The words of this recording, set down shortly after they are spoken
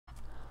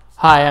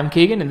Hi, I'm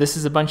Keegan, and this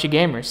is A Bunch of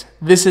Gamers.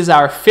 This is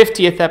our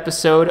 50th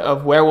episode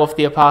of Werewolf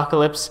the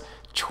Apocalypse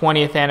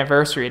 20th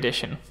Anniversary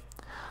Edition.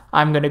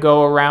 I'm going to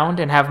go around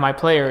and have my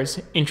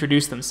players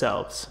introduce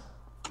themselves.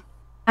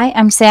 Hi,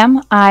 I'm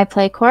Sam. I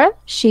play Cora.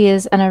 She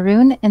is an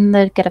Arun in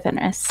the Get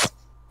Offenders.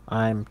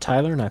 I'm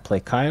Tyler, and I play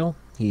Kyle.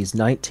 He's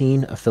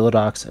 19, a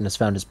Philodox, and has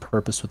found his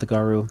purpose with the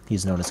Garu.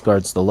 He's known as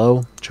Guards the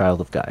Low,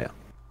 Child of Gaia.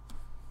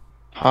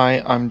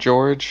 Hi, I'm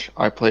George.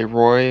 I play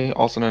Roy,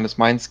 also known as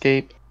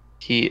Mindscape.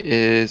 He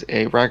is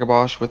a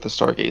Ragabosh with the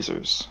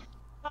Stargazers.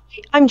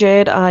 I'm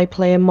Jade. I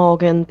play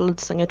Morgan,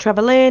 Bloodsinger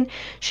Trevor Lane.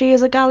 She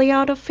is a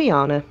Galliard of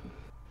Fianna.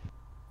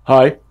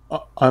 Hi,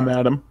 I'm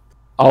Adam.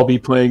 I'll be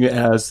playing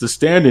as the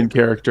stand-in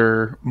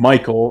character,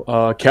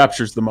 Michael,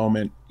 captures the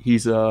moment.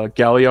 He's a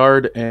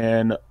Galliard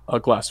and a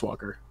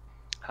Glasswalker.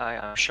 Hi,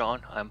 I'm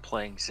Sean. I'm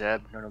playing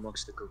Zeb, known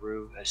amongst the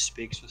Guru as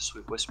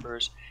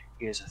Speaks-in-Sweet-Whispers.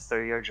 He is a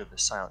 30-yard of the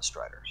Silent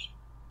Striders.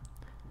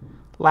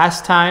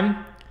 Last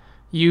time,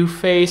 you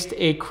faced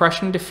a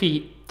crushing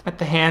defeat at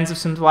the hands of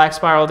some Black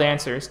Spiral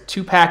dancers,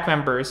 2 pack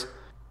members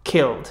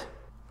killed.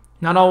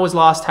 Not all was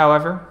lost,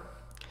 however,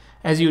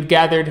 as you had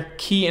gathered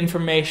key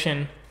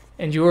information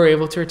and you were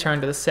able to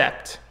return to the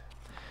Sept.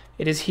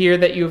 It is here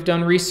that you have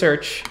done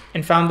research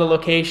and found the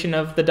location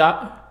of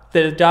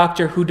the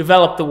doctor who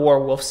developed the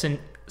War Wolf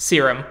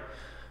Serum,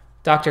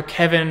 Dr.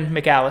 Kevin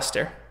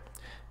McAlister.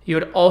 You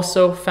had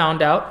also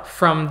found out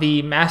from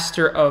the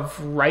Master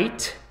of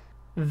Right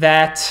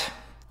that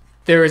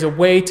there is a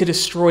way to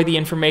destroy the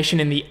information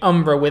in the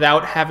Umbra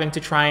without having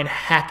to try and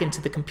hack into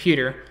the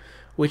computer,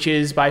 which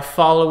is by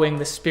following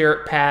the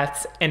spirit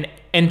paths and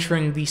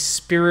entering the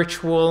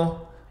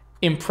spiritual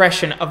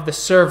impression of the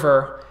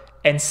server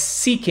and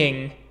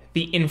seeking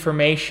the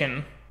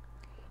information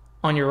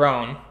on your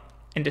own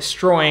and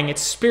destroying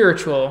its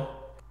spiritual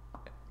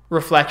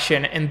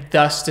reflection and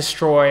thus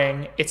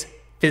destroying its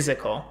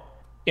physical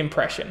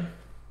impression.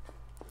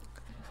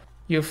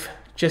 You've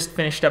just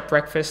finished up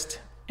breakfast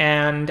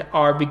and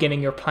are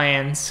beginning your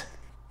plans.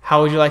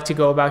 How would you like to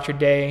go about your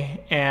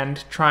day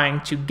and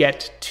trying to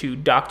get to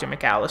Dr.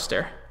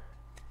 McAlister?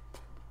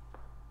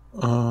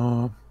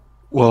 Well,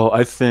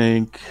 I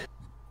think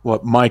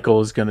what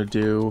Michael is going to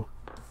do,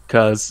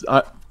 because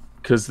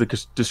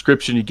the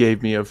description you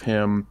gave me of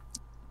him,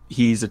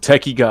 he's a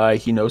techie guy,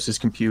 he knows his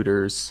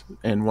computers,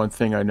 and one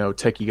thing I know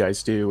techie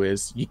guys do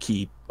is you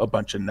keep a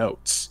bunch of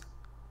notes.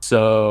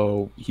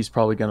 So he's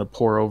probably going to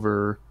pour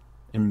over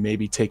and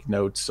maybe take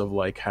notes of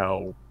like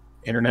how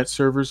internet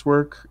servers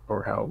work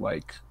or how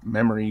like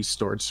memory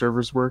storage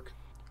servers work.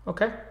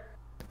 Okay.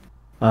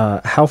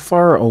 How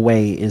far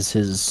away is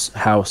his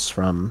house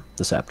from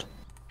the Sept?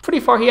 Pretty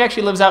far. He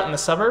actually lives out in the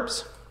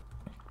suburbs,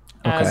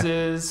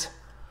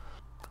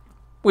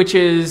 which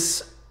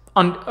is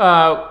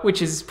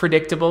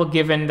predictable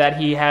given that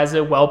he has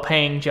a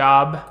well-paying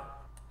job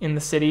in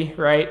the city,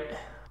 right?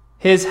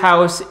 His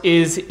house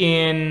is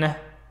in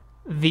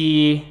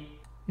the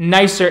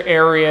nicer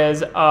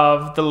areas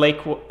of the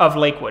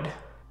Lakewood.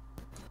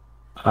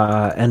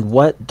 And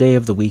what day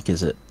of the week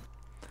is it?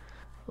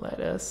 Let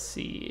us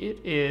see.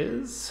 It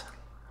is...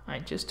 I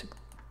just took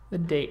the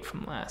date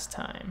from last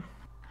time.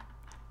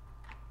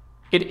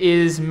 It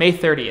is May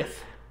 30th.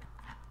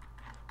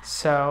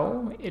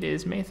 So, it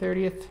is May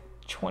 30th,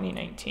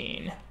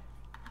 2019.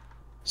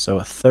 So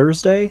a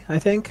Thursday, I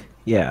think?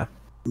 Yeah.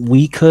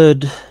 We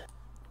could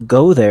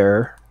go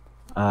there,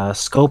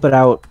 scope it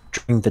out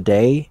during the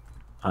day,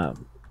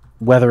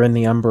 whether in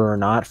the Umber or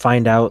not,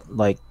 find out,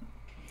 like,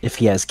 if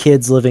he has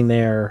kids living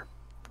there,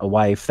 a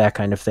wife, that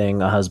kind of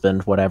thing, a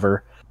husband,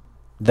 whatever.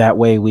 That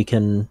way we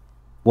can,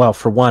 well,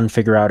 for one,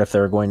 figure out if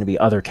there are going to be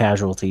other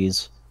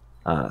casualties.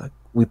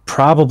 We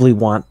probably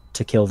want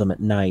to kill them at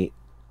night,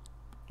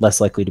 less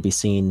likely to be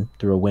seen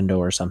through a window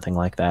or something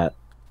like that.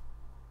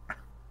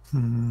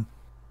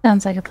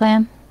 Sounds like a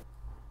plan.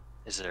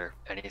 Is there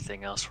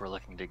anything else we're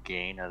looking to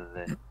gain other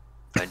than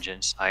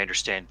vengeance? I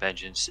understand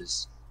vengeance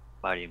is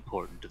mighty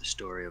important to the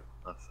story of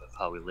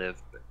how we live,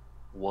 but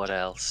what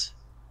else?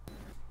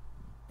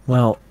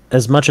 Well,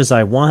 as much as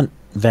I want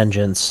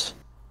vengeance,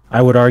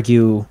 I would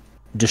argue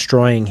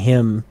destroying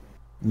him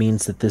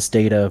means that this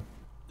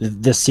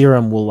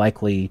serum will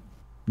likely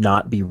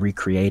not be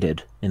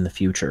recreated in the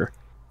future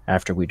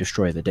after we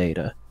destroy the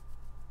data.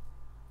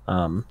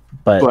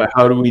 But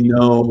how do we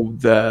know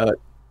that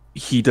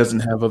he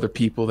doesn't have other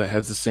people that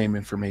has the same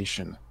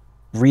information?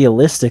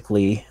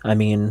 Realistically, I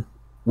mean,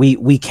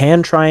 we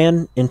can try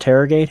and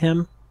interrogate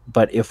him,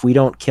 but if we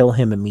don't kill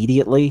him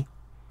immediately,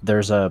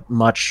 there's a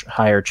much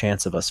higher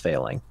chance of us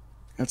failing.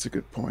 That's a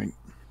good point.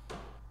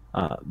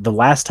 The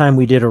last time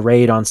we did a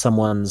raid on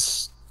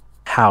someone's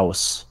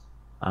house,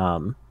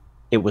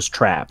 it was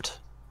trapped,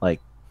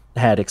 like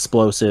had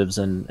explosives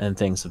and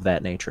things of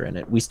that nature in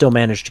it. We still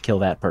managed to kill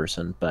that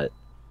person, but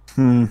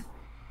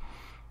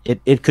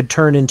it could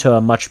turn into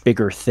a much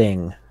bigger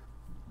thing.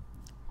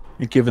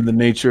 And given the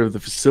nature of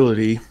the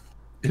facility,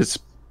 his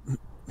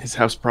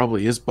house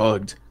probably is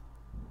bugged.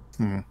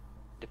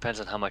 Depends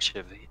on how much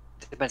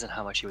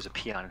he was a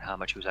peon and how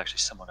much he was actually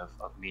someone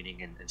of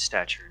meaning and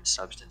stature and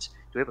substance.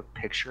 Do we have a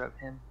picture of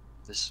him?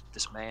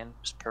 this man,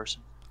 this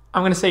person?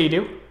 I'm going to say you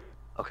do.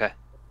 Okay.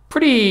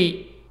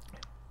 Pretty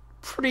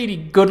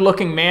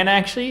good-looking man,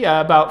 actually.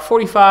 About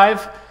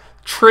 45,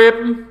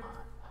 trim,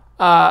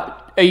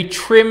 a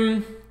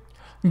trim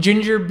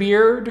ginger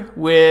beard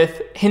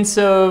with hints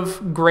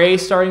of gray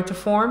starting to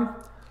form.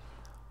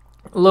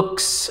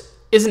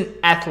 Isn't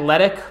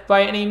athletic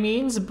by any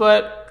means,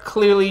 but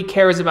clearly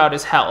cares about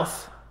his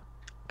health.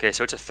 Okay,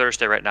 so it's a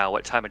Thursday right now.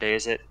 What time of day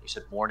is it? You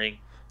said morning?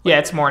 Yeah,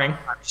 it's morning.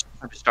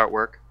 Time to start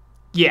work?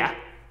 Yeah.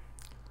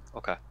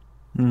 Okay.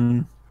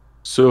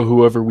 So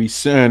whoever we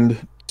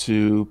send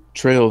to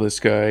trail this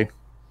guy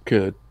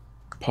could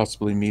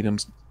possibly meet him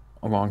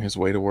along his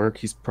way to work.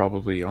 He's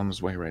probably on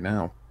his way right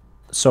now.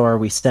 So are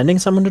we sending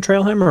someone to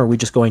trail him, or are we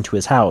just going to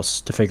his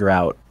house to figure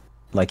out,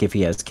 like, if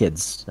he has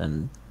kids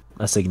and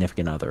a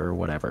significant other or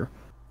whatever?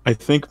 I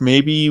think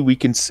maybe we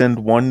can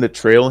send one to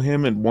trail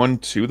him and one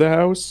to the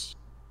house,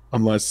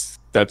 unless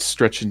that's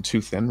stretching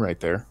too thin right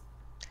there.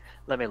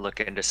 Let me look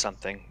into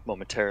something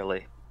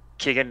momentarily.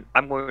 Keegan,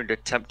 I'm going to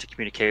attempt to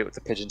communicate with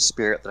the pigeon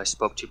spirit that I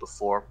spoke to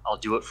before. I'll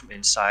do it from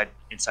inside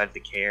the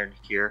cairn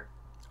here.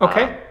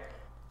 Okay.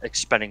 I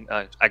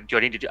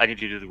need to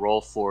do the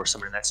roll for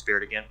summoning that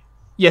spirit again.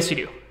 Yes, you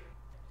do.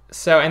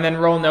 So, and then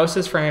roll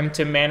Gnosis for him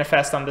to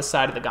manifest on this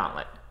side of the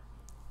gauntlet.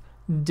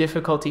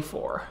 Difficulty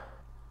 4.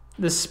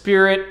 The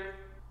spirit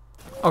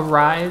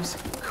arrives,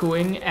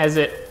 cooing, as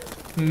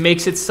it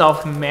makes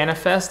itself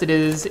manifest. It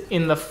is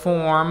in the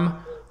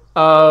form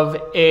of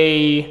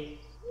a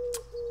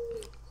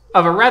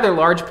rather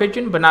large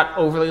pigeon, but not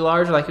overly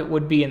large like it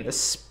would be in the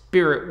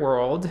spirit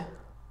world.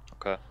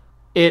 Okay.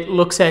 It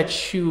looks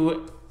at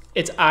you,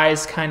 its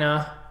eyes kind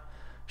of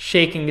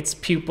shaking, its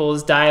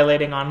pupils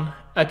dilating on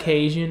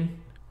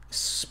occasion,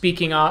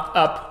 speaking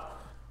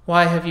up.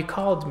 Why have you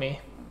called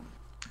me?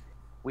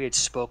 We had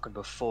spoken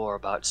before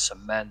about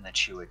some men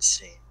that you had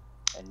seen,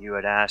 and you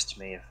had asked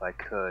me if I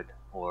could,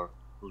 or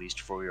at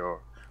least for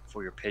your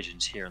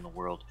pigeons here in the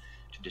world,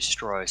 to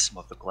destroy some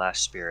of the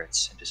glass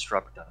spirits and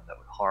disrupt them that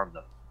would harm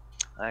them.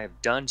 I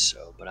have done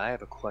so, but I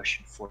have a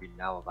question for you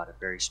now about a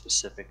very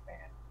specific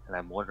man, and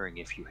I'm wondering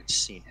if you had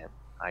seen him.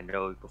 I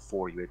know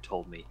before you had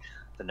told me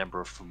the number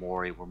of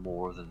Fomori were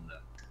more than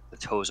the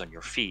toes on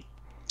your feet,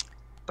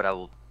 but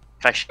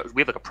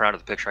we have like a printout of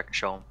the picture I can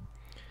show him?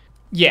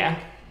 Yeah.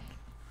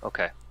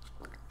 Okay.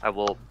 I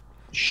will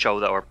show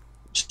that, or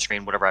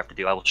screen, whatever I have to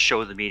do. I will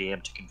show the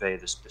medium to convey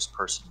this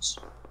person's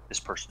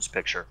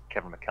picture,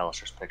 Kevin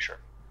McAlister's picture.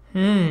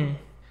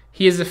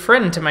 He is a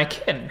friend to my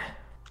kin.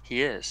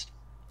 He is?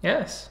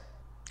 Yes.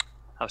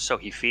 How so?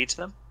 He feeds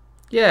them?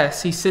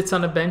 Yes, he sits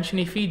on a bench and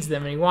he feeds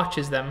them and he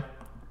watches them.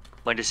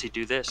 When does he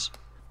do this?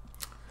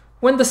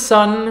 When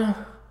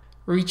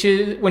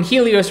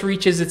Helios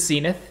reaches its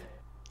zenith.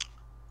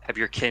 Have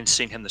your kin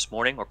seen him this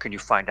morning, or can you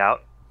find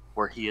out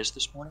where he is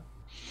this morning?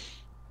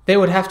 They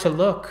would have to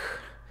look.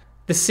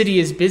 The city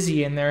is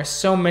busy and there are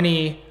so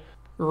many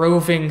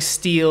roving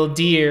steel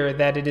deer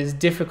that it is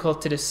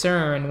difficult to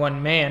discern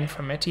one man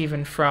from it,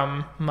 even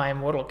from my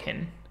mortal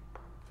kin.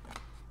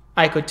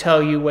 I could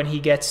tell you when he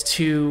gets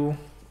to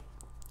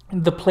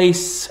the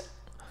place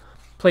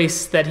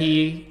that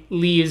he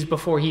leaves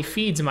before he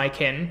feeds my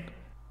kin.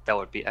 That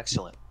would be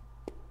excellent.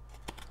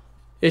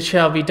 It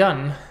shall be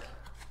done.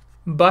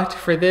 But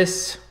for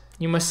this,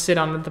 you must sit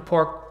on the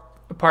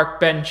park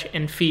bench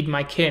and feed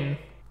my kin.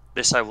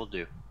 This I will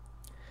do.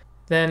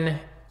 Then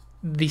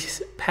the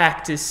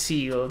pact is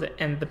sealed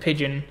and the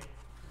pigeon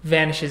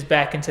vanishes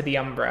back into the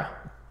Umbra.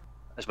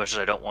 As much as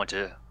I don't want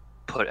to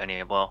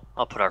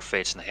I'll put our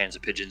fates in the hands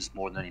of pigeons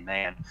more than any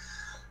man.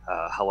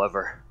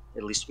 However,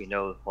 at least we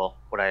know,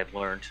 what I have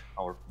learned,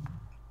 or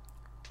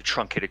the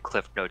truncated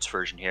Cliff Notes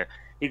version here.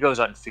 He goes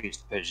out and feeds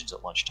the pigeons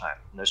at lunchtime,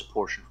 and there's a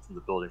portion from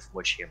the building from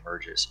which he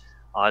emerges.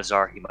 Odds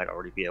are he might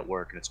already be at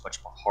work, and it's much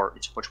more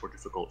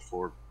difficult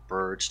for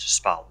birds to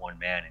spot one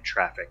man in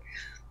traffic.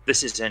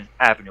 This is an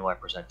avenue I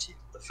present to you.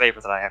 The favor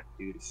that I have to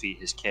do to feed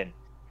his kin,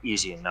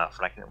 easy enough,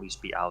 and I can at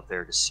least be out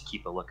there to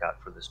keep a lookout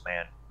for this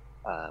man.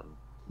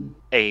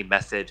 A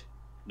method.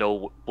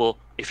 No, well,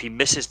 if he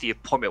misses the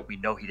appointment, we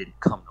know he didn't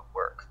come to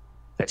work.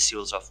 That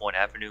seals off one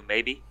avenue,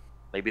 maybe.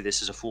 Maybe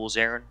this is a fool's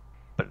errand,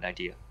 but an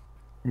idea.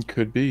 It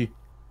could be.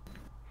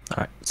 All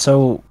right.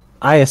 So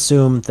I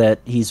assume that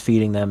he's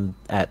feeding them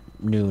at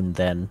noon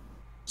then,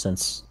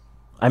 since,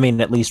 at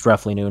least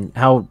roughly noon.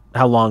 How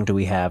long do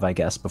we have, I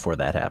guess, before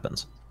that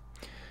happens?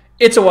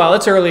 It's a while.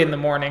 It's early in the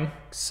morning.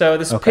 So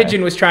this Okay.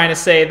 pigeon was trying to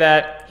say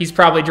that he's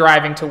probably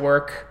driving to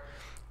work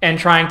and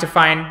trying to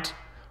find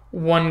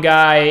one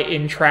guy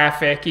in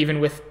traffic, even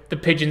with the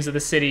pigeons of the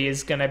city,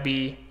 is going to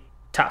be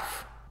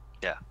tough.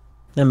 Yeah.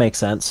 That makes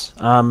sense.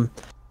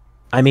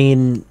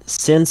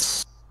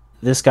 Since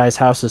this guy's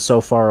house is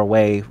so far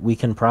away, we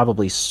can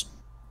probably...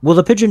 Will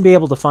the pigeon be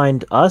able to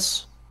find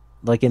us,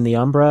 like in the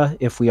Umbra,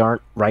 if we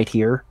aren't right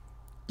here?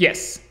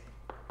 Yes.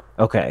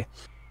 Okay.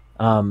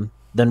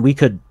 Then we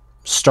could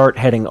start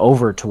heading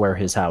over to where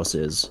his house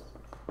is.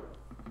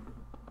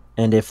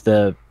 And if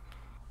the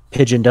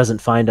pigeon doesn't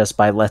find us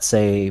by, let's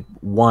say,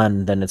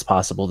 1, then it's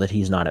possible that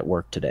he's not at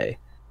work today.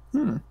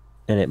 And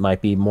and it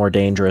might be more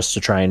dangerous to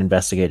try and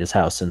investigate his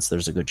house since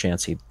there's a good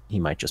chance he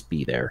might just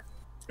be there.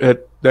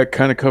 That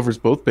kind of covers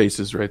both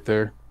bases right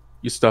there.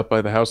 You stop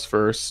by the house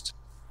first,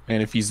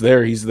 and if he's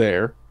there, he's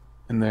there.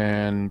 And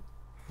then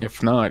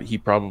if not, he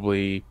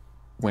probably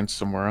went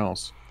somewhere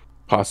else.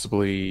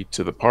 Possibly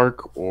to the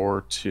park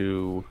or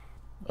to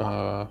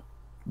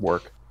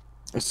work.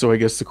 So I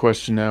guess the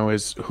question now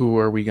is, who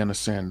are we going to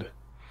send?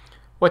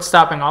 What's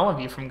stopping all of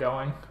you from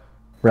going?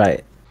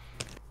 Right.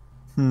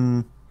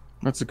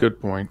 That's a good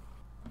point.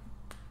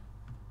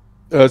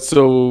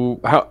 So,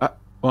 how,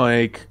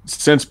 like,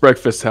 since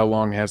breakfast, how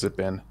long has it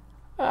been?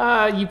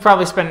 You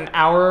probably spent an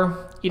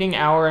hour eating,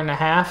 hour and a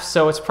half,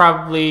 so it's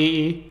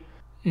probably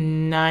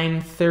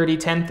 9:30,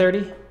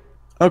 10:30.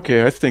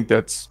 Okay, I think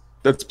that's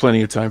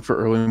plenty of time for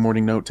early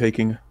morning note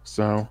taking.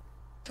 So,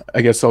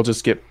 I guess I'll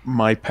just get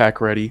my pack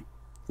ready,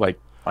 like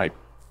my,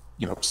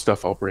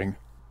 stuff I'll bring.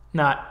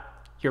 Not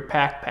your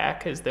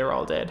pack, as they're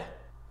all dead.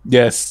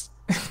 Yes.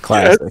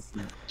 Classic.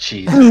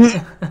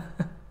 Jesus.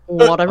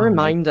 What a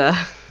reminder.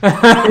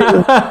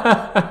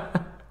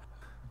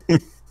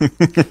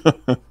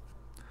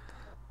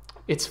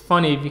 It's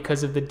funny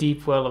because of the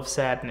deep well of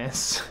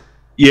sadness.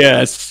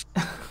 Yes.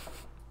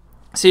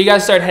 So you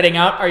guys start heading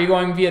out. Are you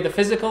going via the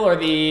physical or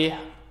the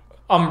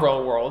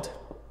Umbral world?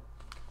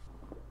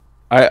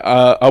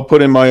 I'll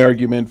put in my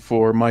argument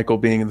for Michael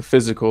being in the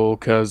physical,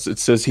 because it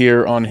says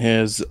here on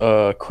his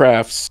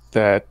crafts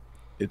that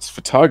it's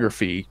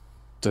photography.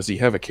 Does he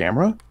have a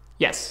camera?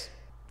 Yes.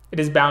 It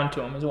is bound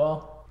to him as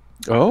well.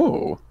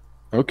 Oh,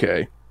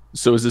 okay.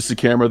 So is this a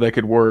camera that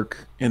could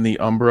work in the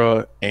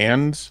Umbra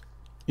and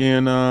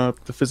in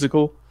the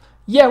physical?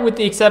 Yeah, with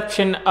the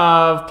exception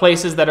of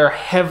places that are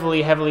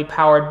heavily, heavily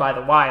powered by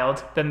the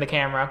wild, then the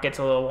camera gets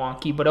a little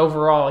wonky. But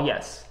overall,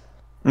 yes.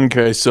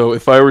 Okay, so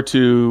if I were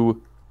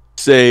to,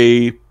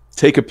 say,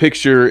 take a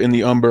picture in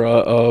the Umbra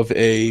of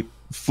a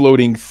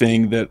floating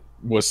thing that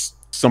was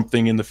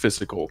something in the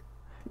physical,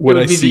 would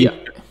I see...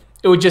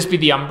 It would just be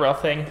the Umbra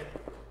thing.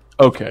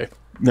 Okay,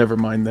 never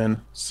mind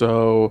then.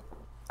 So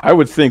I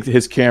would think that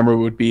his camera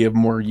would be of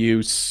more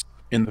use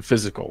in the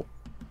physical.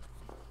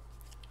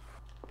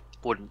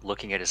 Wouldn't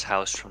looking at his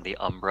house from the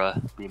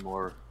Umbra be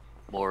more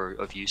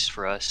of use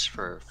for us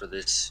for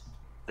this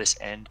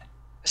end,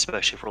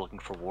 especially if we're looking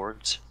for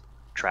wards,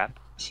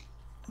 traps?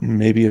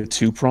 Maybe a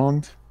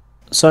two-pronged?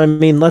 So I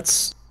mean,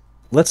 let's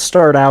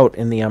start out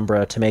in the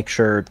Umbra to make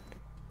sure,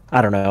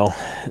 I don't know,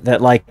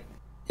 that like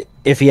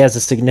if he has a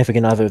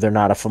significant other, they're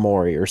not a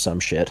Fomori or some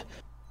shit.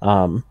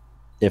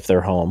 If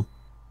they're home.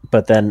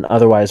 But then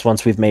otherwise,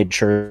 once we've made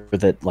sure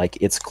that like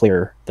it's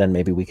clear, then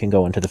maybe we can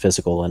go into the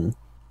physical and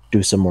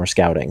do some more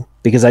scouting.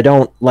 Because I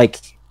don't like,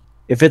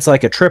 if it's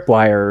like a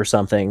tripwire or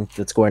something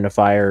that's going to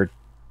fire,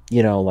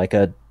 like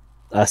a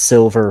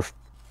silver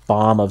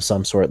bomb of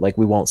some sort, like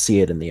we won't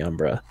see it in the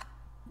Umbra.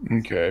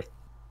 Okay.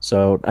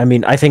 So, I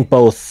mean, I think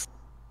both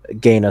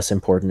gain us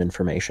important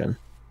information.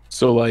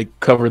 So, like,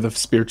 cover the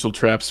spiritual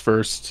traps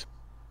first,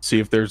 see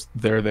if they're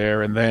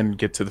there, and then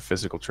get to the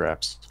physical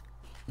traps.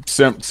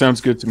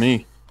 Sounds good to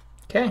me.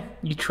 Okay,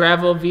 you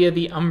travel via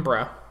the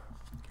Umbra.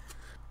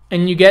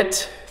 And you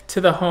get to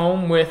the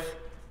home with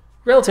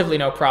relatively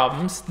no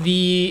problems.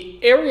 The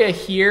area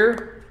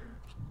here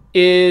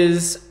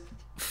is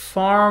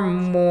far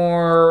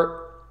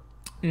more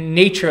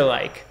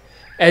nature-like,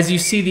 as you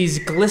see these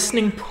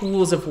glistening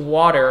pools of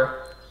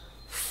water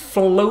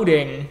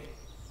floating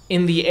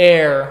in the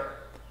air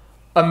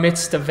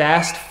amidst a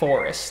vast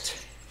forest,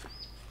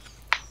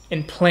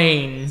 and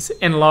plains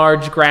and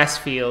large grass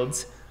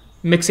fields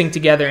mixing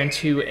together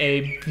into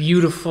a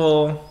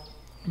beautiful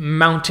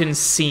mountain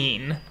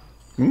scene.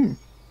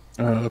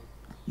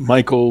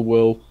 Michael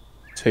will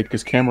take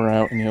his camera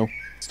out and he'll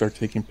start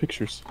taking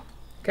pictures.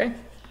 Okay.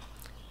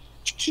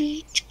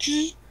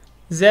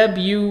 Zeb,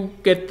 you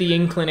get the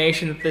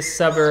inclination that this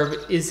suburb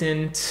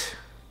isn't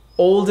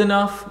old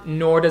enough,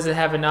 nor does it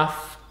have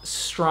enough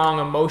strong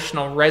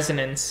emotional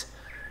resonance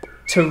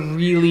to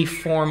really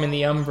form in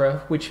the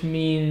Umbra, which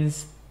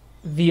means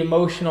the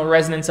emotional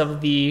resonance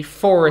of the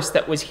forest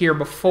that was here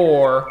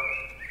before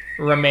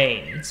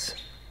remains.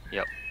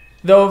 Yep.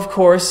 Though, of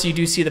course, you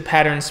do see the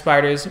patterned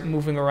spiders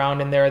moving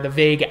around, and there are the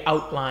vague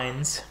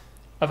outlines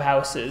of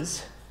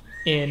houses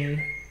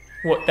in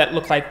what that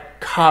look like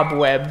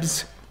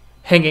cobwebs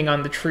hanging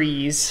on the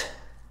trees.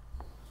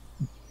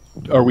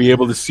 Are we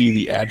able to see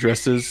the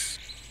addresses?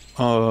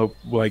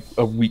 Like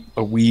a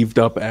weaved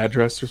up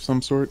address or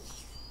some sort?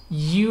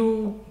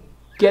 You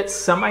get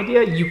some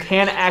idea. You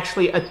can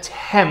actually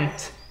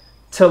attempt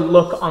to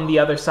look on the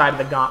other side of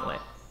the gauntlet.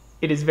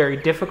 It is very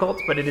difficult,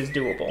 but it is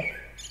doable.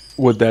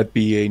 Would that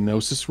be a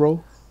Gnosis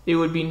roll? It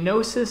would be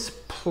Gnosis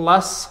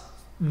plus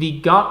the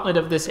gauntlet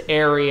of this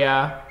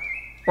area,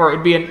 or it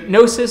would be a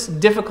Gnosis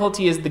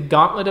difficulty is the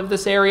gauntlet of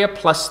this area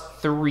plus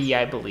 3,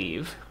 I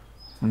believe.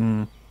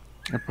 That'd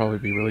probably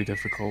be really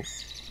difficult.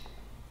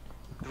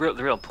 The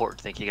real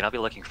important thing, Keegan, I'll be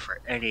looking for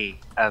any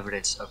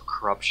evidence of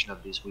corruption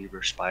of these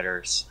Weaver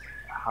spiders,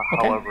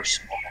 Okay. however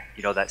small.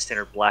 That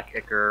standard black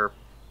ichor,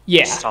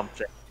 Yeah.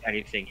 something,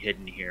 anything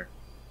hidden here.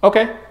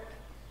 Okay.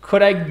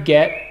 Could I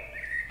get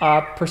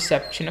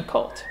Perception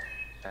occult.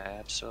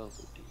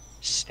 Absolutely.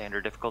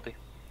 Standard difficulty.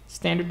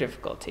 Standard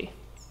difficulty.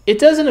 It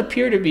doesn't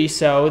appear to be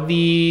so.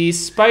 The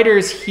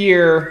spiders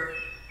here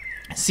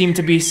seem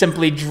to be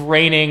simply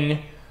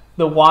draining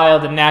the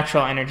wild and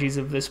natural energies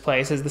of this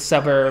place as the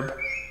suburb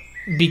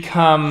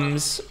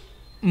becomes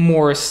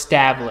more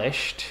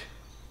established.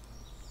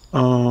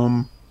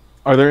 Are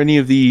there any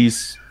of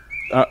these?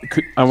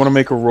 I want to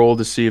make a roll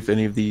to see if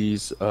any of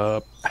these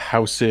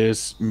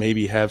houses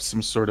maybe have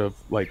some sort of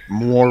like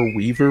more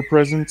Weaver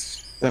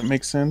presence. That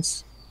makes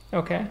sense.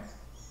 Okay.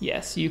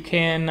 Yes, you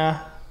can.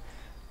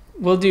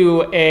 We'll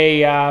do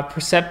a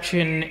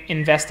perception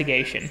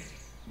investigation.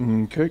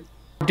 Okay.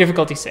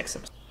 Difficulty 6.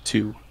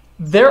 2.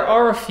 There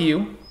are a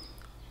few.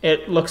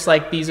 It looks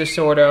like these are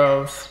sort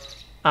of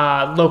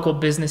local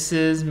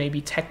businesses,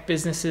 maybe tech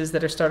businesses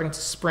that are starting to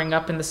spring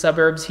up in the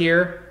suburbs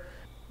here.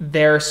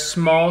 They're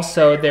small,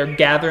 so they're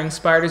gathering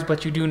spiders,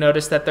 but you do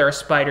notice that there are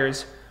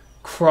spiders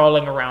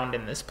crawling around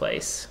in this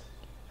place.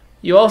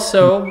 You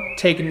also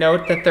take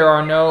note that there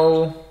are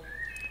no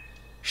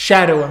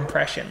shadow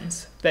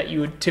impressions that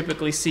you would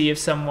typically see if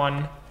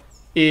someone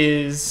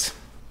is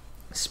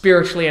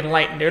spiritually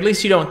enlightened, or at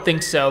least you don't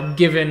think so,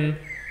 given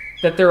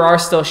that there are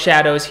still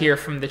shadows here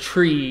from the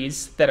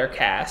trees that are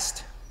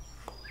cast.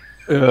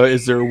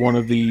 Is there one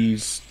of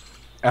these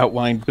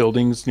outlined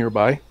buildings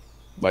nearby?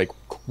 Like,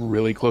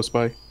 really close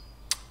by?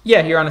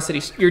 Yeah, you're on a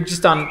city. You're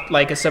just on,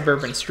 like, a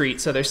suburban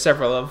street, so there's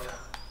several of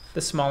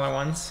the smaller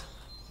ones.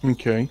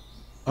 Okay.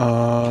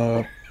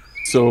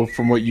 So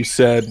from what you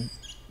said,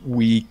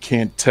 we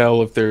can't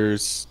tell if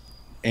there's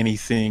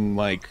anything,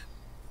 like,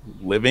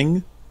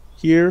 living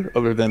here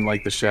other than,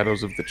 like, the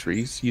shadows of the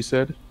trees, you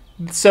said?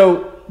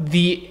 So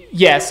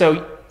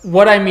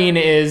what I mean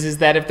is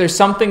that if there's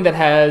something that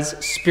has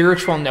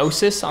spiritual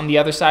gnosis on the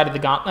other side of the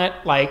gauntlet,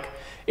 like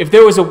if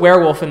there was a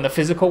werewolf in the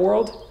physical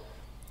world,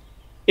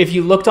 if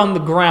you looked on the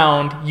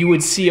ground, you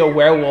would see a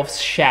werewolf's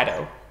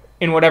shadow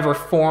in whatever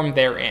form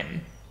they're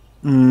in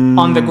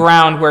on the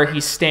ground where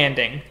he's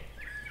standing.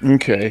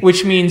 Okay.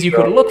 Which means you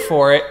could look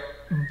for it,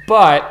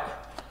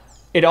 but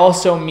it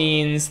also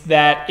means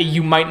that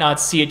you might not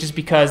see it just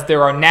because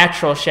there are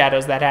natural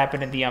shadows that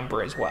happen in the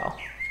Umbra as well.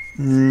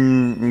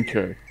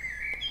 Okay.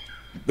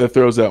 That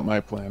throws out my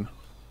plan.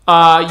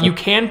 You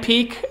can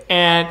peek,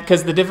 and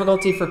because the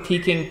difficulty for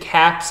peeking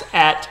caps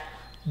at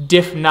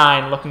diff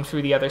 9, looking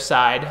through the other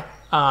side,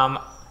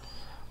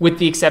 with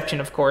the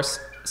exception, of course,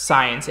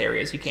 science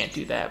areas. You can't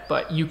do that,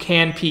 but you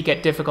can peek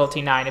at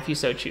difficulty 9 if you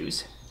so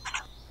choose.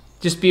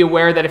 Just be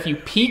aware that if you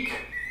peek,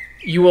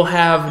 you will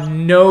have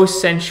no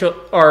sense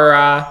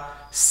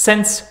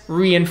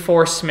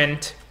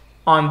reinforcement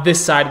on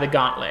this side of the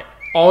gauntlet.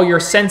 All your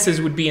senses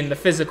would be in the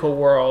physical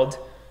world,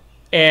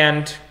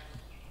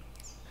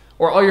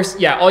 all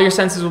your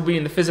senses will be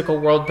in the physical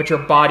world, but your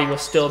body will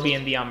still be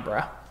in the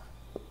Umbra.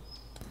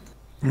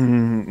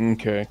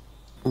 Okay.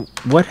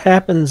 What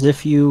happens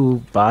if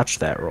you botch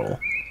that roll?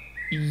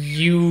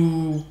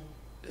 You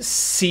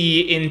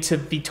see into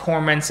the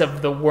torments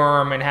of the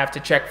worm and have to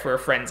check for a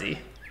frenzy.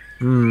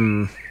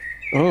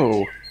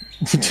 Oh.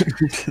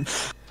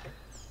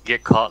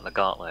 Get caught in the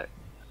gauntlet.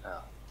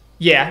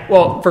 Yeah,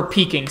 well, for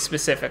peeking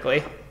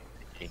specifically.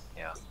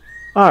 Yeah.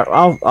 All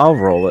right, I'll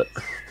roll it.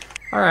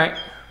 All right.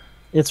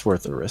 It's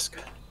worth the risk.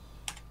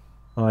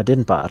 Oh, I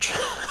didn't botch.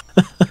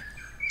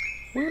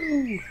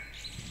 Woo.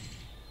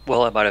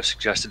 Well, I might have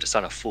suggested it's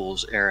on a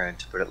fool's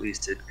errand, but at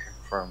least it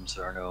confirms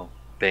there are no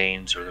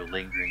banes or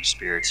lingering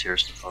spirits here,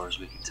 so far as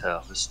we can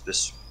tell.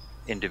 This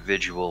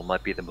individual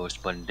might be the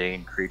most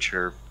mundane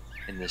creature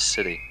in this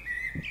city.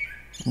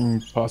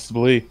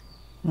 Possibly.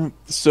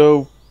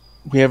 So,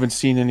 we haven't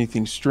seen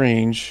anything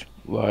strange,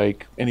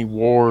 like any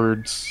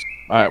wards.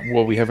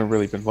 Well, we haven't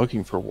really been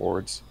looking for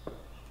wards.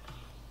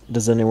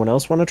 Does anyone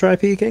else want to try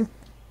peeking?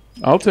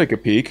 I'll take a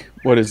peek.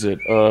 What is it?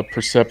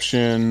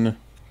 Perception?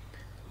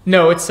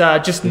 No, it's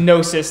just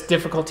Gnosis,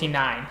 difficulty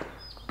 9.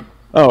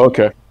 Oh,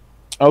 okay.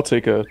 I'll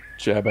take a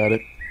jab at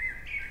it.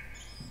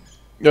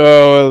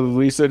 Oh, at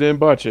least I didn't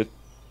botch it.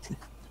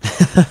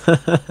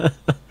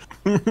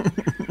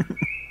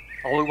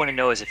 All we want to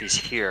know is if he's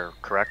here,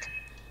 correct?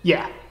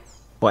 Yeah.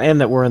 Well,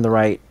 and that we're in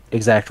the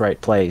exact right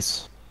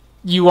place.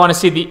 You want to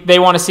see they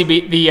want to see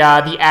the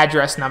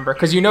address number,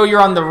 because you know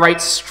you're on the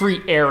right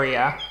street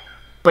area,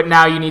 but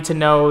now you need to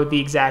know the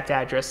exact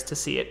address to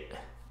see it.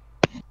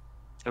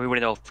 And we want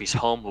to know if he's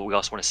home, but we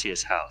also want to see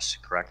his house,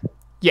 correct?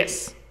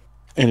 Yes.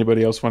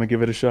 Anybody else want to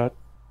give it a shot?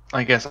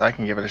 I guess I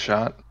can give it a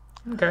shot.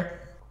 Okay.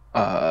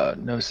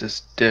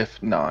 Gnosis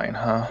diff 9,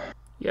 huh?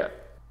 Yeah.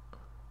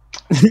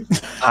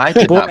 I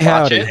did Boy, not botch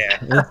howdy. it.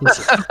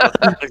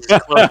 It's a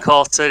close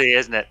call city,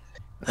 isn't it?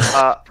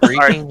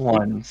 Freaking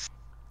ones.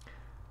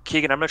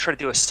 Keegan, I'm going to try to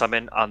do a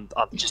summon on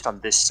just on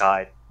this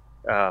side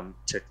to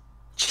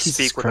Jesus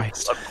speak with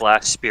Christ. a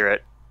glass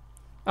spirit.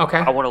 Okay.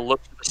 I want to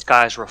look for this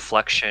guy's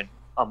reflection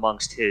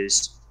amongst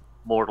his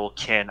mortal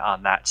kin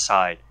on that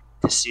side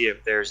to see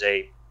if there's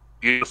a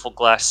beautiful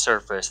glass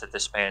surface that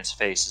this man's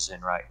face is in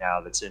right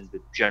now that's in the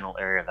general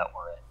area that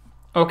we're in.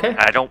 Okay.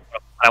 And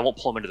I won't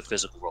pull him into the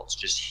physical world. It's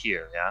just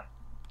here, yeah?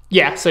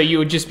 Yeah, so you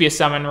would just be a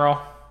summon roll.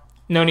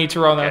 No need to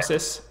roll Okay.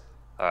 Gnosis.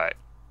 Alright.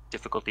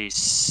 Difficulty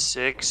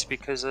 6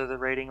 because of the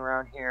rating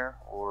around here?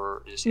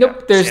 Or is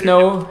Nope, there's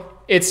standard no...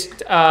 It's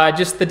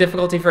just the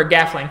difficulty for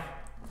Gaffling.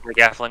 For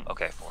Gaffling?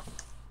 Okay,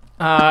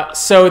 4.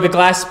 So the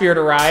glass spirit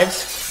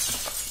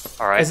arrives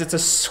Alright. as it's a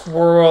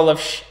swirl of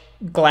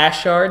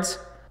glass shards.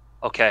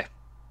 Okay.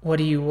 What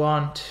do you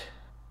want?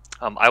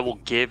 I will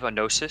give a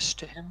Gnosis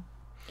to him.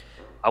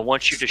 I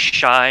want you to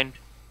shine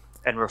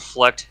and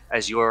reflect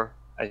as your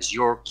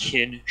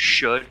kin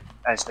should,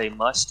 as they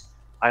must.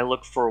 I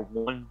look for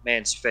one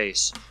man's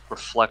face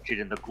reflected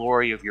in the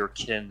glory of your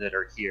kin that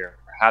are here,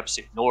 perhaps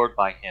ignored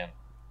by him,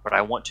 but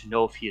I want to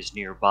know if he is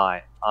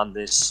nearby on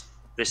this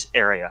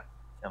area,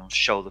 and I'll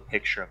show the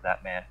picture of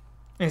that man.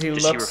 As he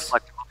Does he looks,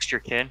 reflect amongst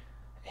your kin?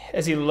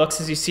 as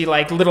you see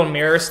like little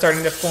mirrors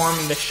starting to form,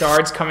 and the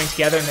shards coming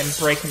together and then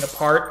breaking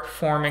apart,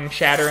 forming,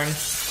 shattering.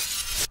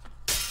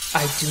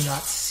 I do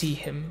not see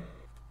him.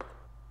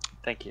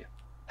 Thank you.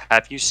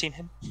 Have you seen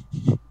him?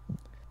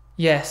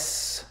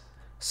 Yes,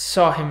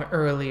 saw him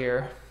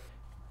earlier.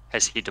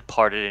 Has he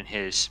departed in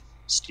his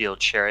steel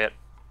chariot?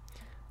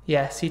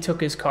 Yes, he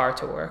took his car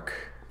to work.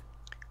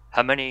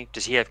 How many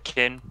does he have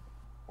kin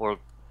or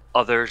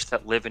others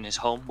that live in his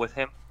home with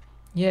him?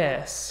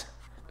 Yes,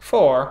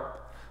 4.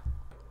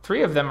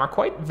 3 of them are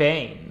quite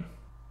vain.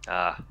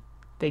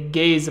 They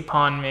gaze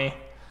upon me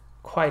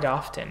quite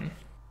often.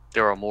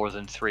 There are more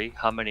than 3.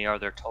 How many are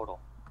there total?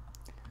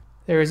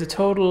 There is a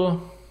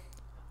total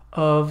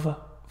of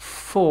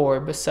 4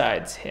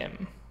 besides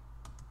him.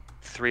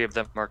 3 of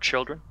them are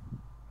children?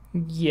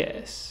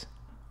 Yes,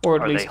 or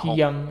at Are they least home?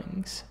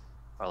 younglings.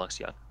 Or looks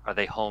young. Are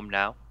they home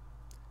now?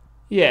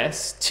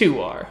 Yes,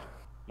 2 are.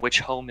 Which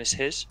home is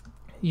his?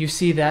 You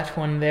see that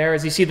one there?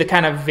 As you see the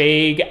kind of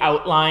vague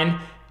outline,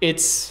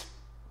 it's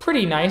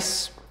pretty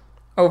nice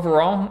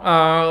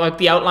overall. Like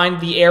the outline,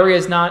 the area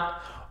is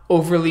not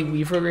overly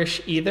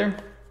weaverish either.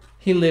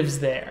 He lives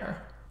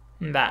there.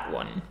 That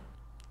one.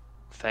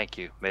 Thank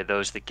you. May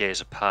those that gaze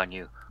upon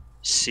you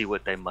see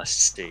what they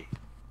must see,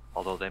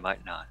 although they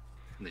might not.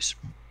 At least.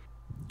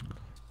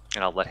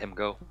 And I'll let him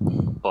go.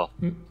 Well,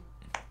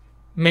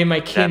 May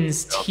my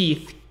kin's go.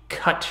 teeth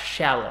cut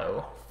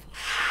shallow.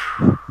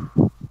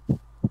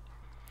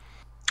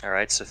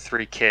 Alright, so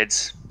 3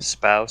 kids,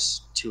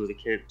 spouse,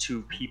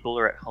 2 people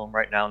are at home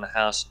right now in the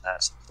house, and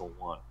that's the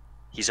one.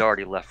 He's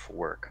already left for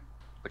work,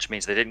 which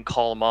means they didn't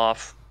call him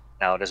off.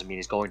 Now, it doesn't mean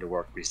he's going to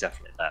work, but he's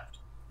definitely left.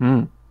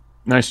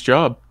 Nice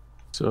job.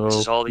 So, This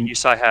is all the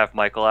use I have,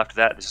 Michael. After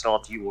that, this is all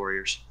up to you,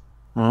 Warriors.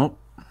 well,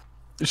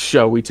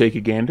 shall we take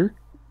a gander?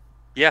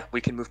 Yeah,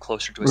 we can move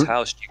closer to his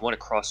house. Do you want to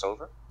cross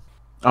over?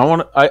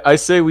 I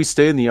say we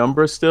stay in the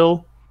Umbra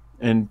still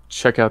and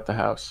check out the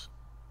house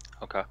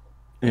Okay.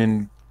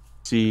 and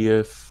see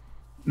if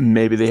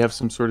maybe they have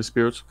some sort of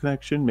spiritual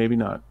connection, maybe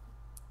not.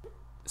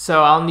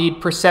 So I'll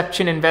need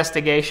perception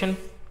investigation.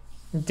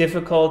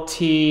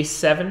 Difficulty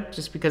 7,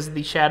 just because of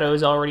the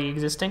shadows already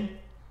existing.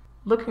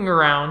 Looking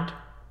around,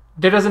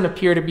 there doesn't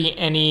appear to be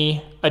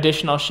any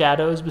additional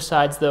shadows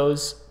besides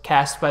those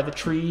cast by the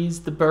trees,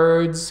 the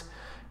birds,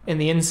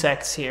 and the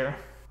insects here.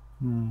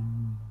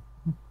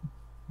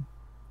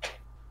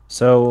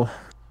 So,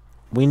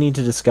 we need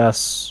to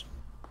discuss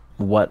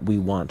what we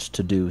want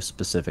to do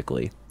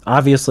specifically.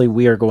 Obviously,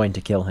 we are going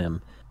to kill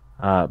him,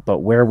 but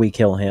where we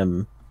kill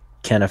him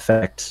can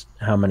affect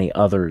how many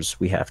others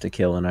we have to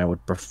kill, and I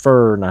would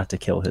prefer not to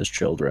kill his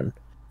children.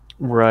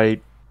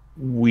 Right.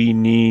 We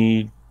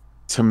need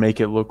to make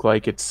it look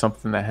like it's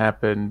something that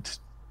happened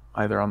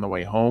either on the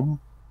way home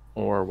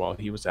or while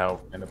he was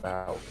out and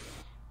about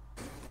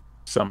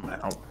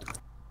somehow.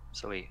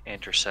 So we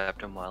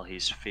intercept him while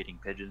he's feeding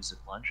pigeons at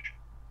lunch.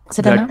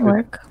 Did That it not could-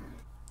 work?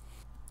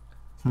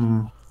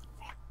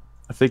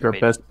 I think our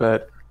Maybe. best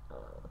bet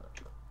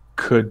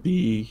could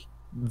be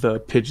the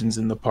pigeons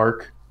in the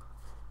park.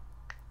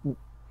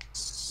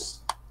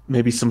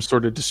 Maybe some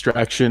sort of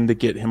distraction to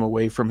get him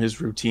away from his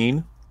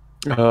routine.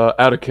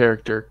 Out of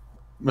character.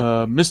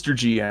 Mr.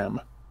 GM,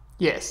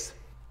 Yes.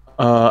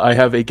 I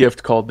have a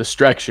gift called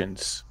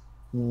Distractions.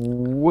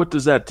 What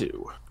does that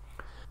do?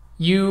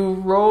 You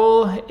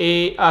roll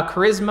a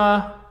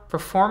charisma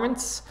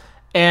performance,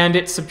 and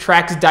it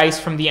subtracts dice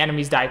from the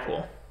enemy's die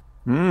pool.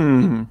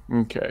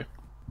 Okay.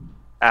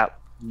 At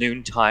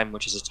noontime,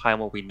 which is a time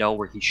where we know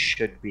where he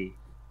should be.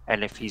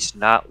 And if he's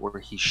not where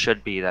he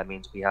should be, that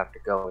means we have to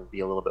go and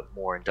be a little bit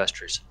more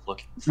industrious and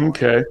looking for him.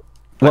 Okay.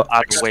 Well,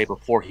 Out of the way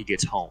before he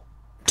gets home.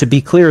 to be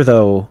clear,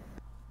 though,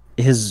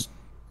 his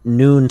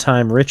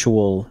noontime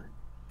ritual,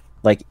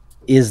 like,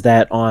 is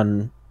that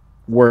on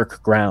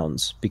work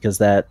grounds? Because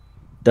that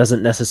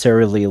doesn't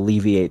necessarily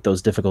alleviate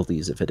those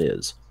difficulties if it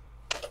is.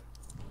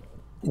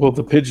 Well,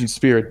 the pigeon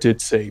spirit did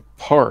say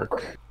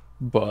park,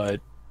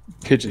 but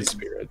pigeon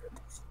spirit.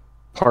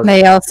 Park.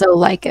 They also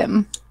like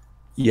him,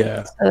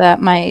 Yeah. so that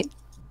might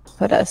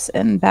put us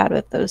in bad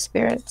with those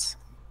spirits.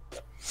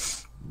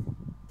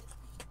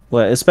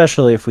 Well,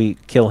 especially if we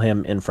kill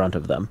him in front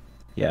of them.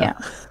 Yeah.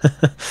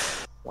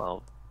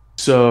 Well,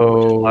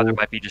 So well, there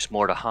might be just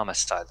more to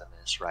homicide than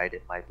this, right?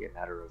 It might be a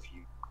matter of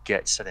you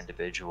get said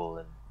individual,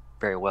 and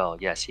very well,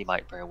 yes, he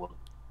might very well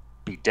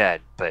be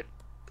dead, but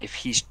if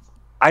he's...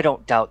 I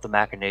don't doubt the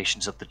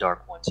machinations of the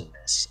Dark Ones in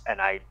this,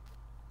 and I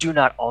do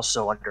not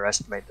also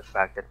underestimate the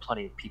fact that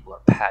plenty of people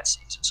are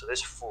patsies, and so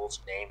this fool's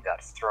name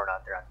got thrown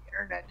out there on the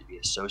internet to be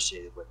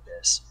associated with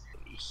this.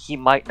 He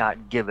might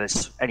not give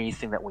us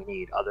anything that we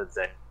need other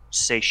than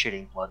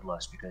satiating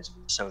bloodlust because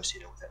he's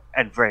associated with it,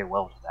 and very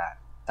well to that.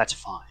 That's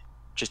fine.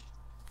 Just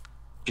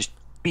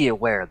be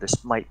aware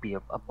this might be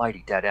a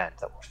mighty dead end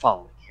that we're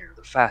following here.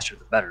 The faster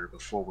the better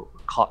before we're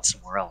caught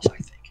somewhere else, I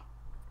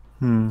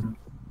think.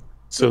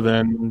 So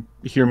then,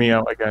 hear me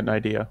out, I got an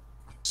idea.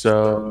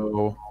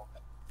 So,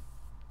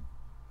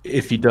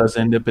 if he does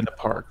end up in the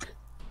park,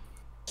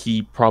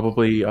 he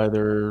probably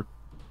either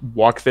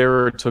walked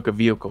there or took a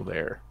vehicle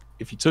there.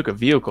 If he took a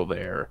vehicle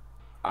there,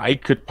 I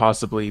could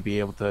possibly be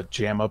able to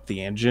jam up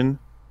the engine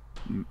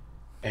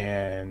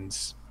and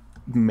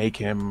make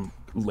him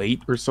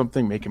late or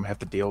something, make him have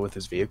to deal with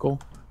his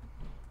vehicle.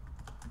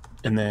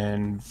 And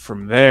then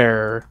from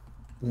there,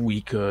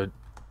 we could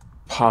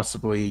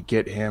possibly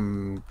get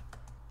him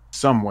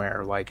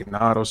somewhere, like an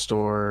auto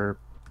store,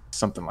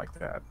 something like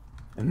that.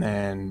 And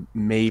then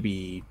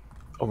maybe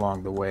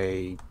along the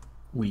way,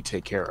 we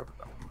take care of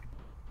them.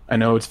 I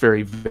know it's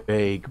very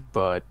vague,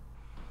 but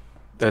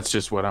that's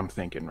just what I'm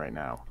thinking right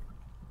now.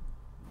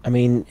 I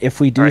mean, if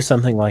we do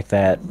something like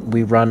that,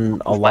 we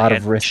run a lot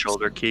of risks.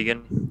 Shoulder,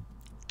 Keegan.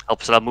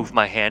 Helps that I'll move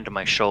my hand to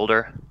my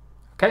shoulder.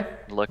 Okay.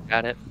 Look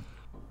at it.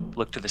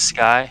 Look to the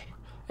sky.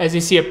 As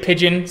you see a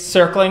pigeon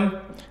circling,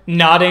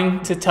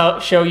 nodding to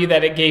show you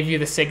that it gave you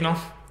the signal.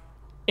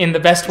 In the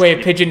best way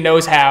a pigeon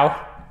knows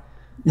how.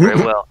 Very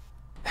well.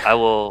 I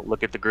will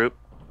look at the group.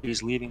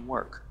 He's leaving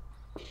work.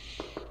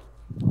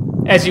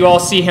 As you all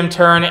see him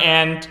turn,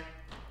 and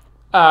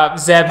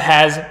Zeb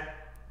has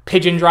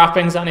pigeon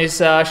droppings on his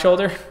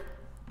shoulder.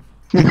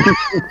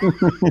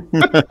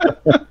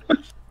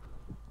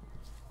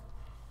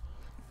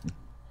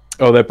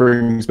 Oh, that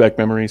brings back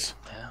memories.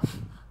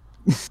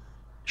 Yeah.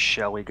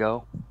 Shall we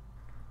go?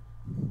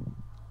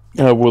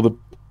 Will the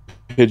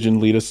pigeon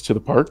lead us to the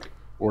park,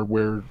 or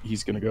where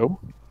he's going to go?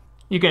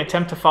 You can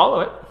attempt to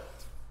follow it.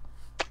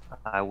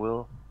 I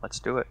will. Let's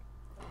do it.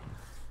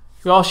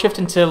 You all shift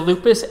into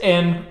Lupus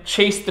and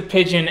chase the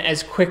pigeon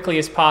as quickly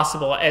as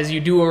possible as you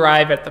do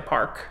arrive at the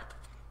park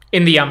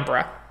in the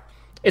Umbra.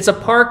 It's a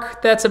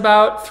park that's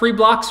about 3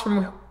 blocks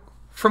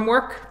from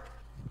work.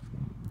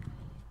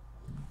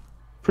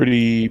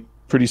 Pretty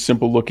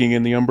simple looking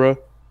in the Umbra.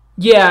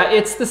 Yeah,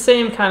 it's the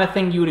same kind of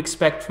thing you would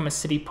expect from a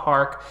city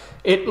park.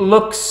 It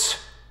looks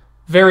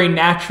very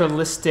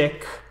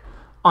naturalistic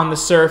on the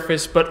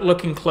surface, but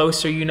looking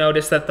closer, you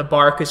notice that the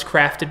bark is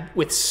crafted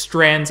with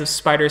strands of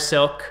spider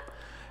silk,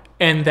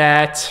 and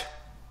that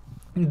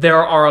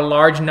there are a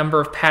large number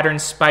of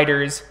patterned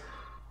spiders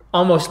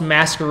almost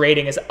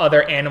masquerading as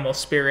other animal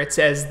spirits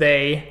as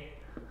they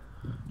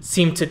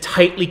seem to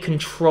tightly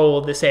control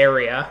this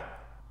area.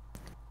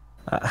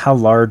 How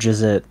large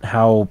is it?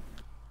 How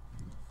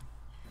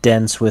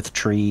dense with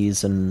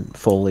trees and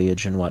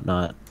foliage and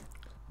whatnot?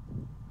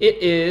 It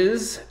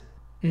is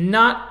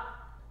not...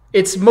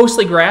 It's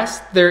mostly grass.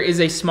 There is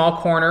a small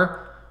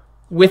corner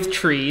with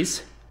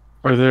trees.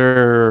 Are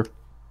there...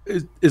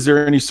 Is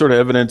there any sort of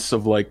evidence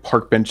of like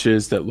park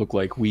benches that look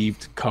like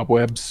weaved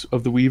cobwebs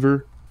of the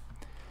weaver?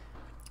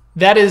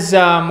 That is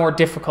more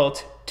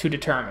difficult to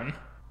determine.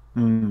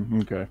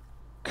 Okay.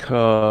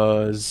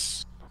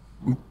 Because,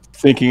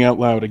 thinking out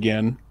loud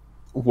again,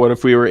 what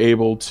if we were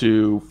able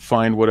to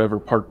find whatever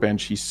park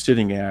bench he's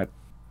sitting at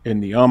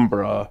in the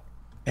Umbra,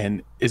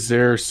 and is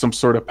there some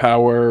sort of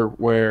power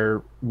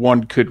where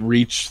one could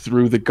reach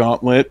through the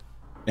gauntlet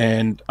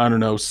and, I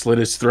don't know, slit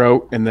his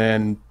throat and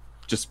then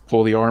just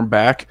pull the arm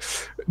back?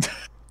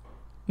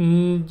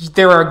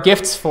 There are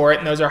gifts for it,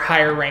 and those are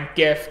higher ranked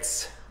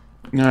gifts.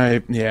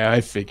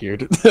 I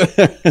figured.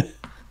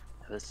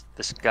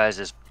 This guy's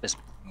is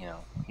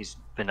he's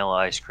vanilla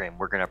ice cream.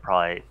 We're gonna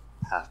probably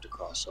have to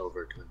cross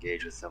over to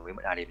engage with him. We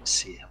might not even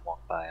see him walk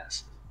by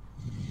us.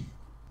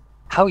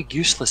 How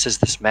useless is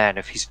this man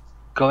if he's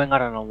going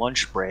out on a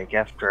lunch break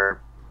after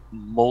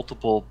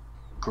multiple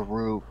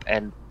group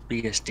and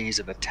BSDs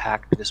have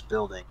attacked this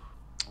building?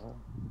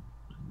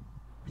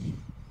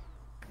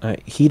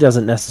 He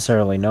doesn't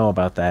necessarily know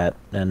about that,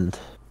 and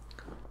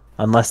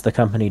unless the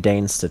company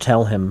deigns to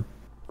tell him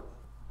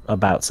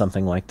about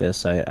something like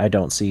this, I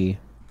don't see...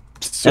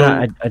 So,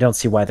 and I don't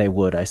see why they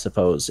would, I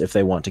suppose, if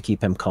they want to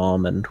keep him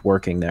calm and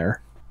working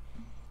there.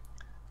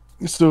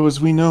 So as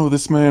we know,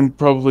 this man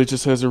probably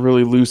just has a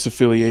really loose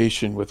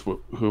affiliation with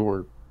who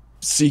we're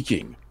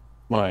seeking.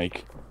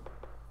 Like,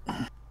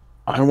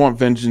 I want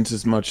vengeance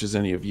as much as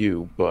any of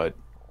you, but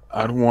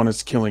I don't want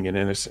us killing an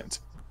innocent.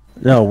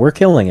 No, we're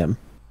killing him.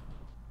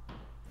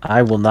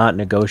 I will not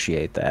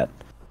negotiate that.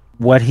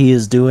 What he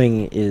is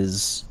doing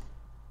is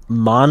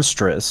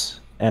monstrous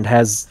and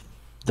has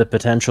the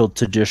potential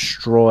to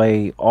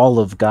destroy all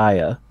of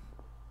Gaia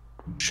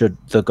should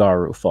the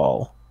Garu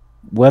fall.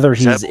 Whether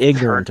he's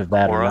ignorant of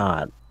that or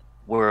not.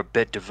 We're a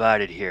bit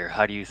divided here.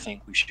 How do you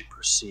think we should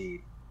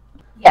proceed?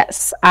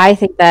 Yes, I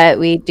think that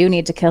we do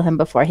need to kill him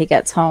before he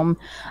gets home.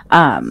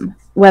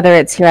 Whether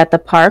it's here at the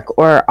park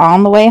or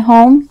on the way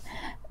home,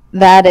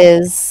 that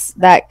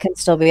can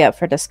still be up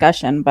for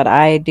discussion. But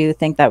I do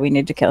think that we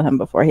need to kill him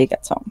before he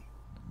gets home.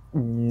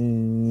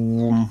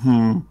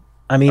 Mm-hmm.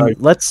 I mean,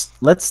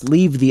 let's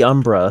leave the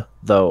Umbra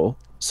though,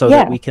 so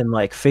that we can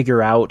like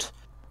figure out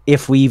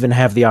if we even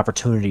have the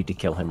opportunity to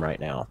kill him right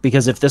now.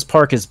 Because if this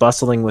park is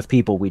bustling with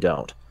people, we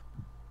don't.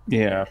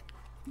 Yeah,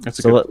 that's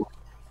a so good.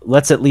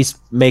 Let's at least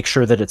make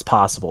sure that it's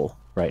possible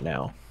right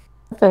now.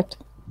 Perfect.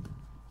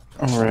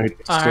 All right.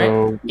 All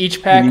right.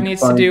 Each pack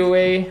needs to do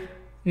a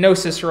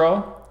Gnosis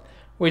roll.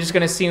 We're just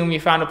going to assume you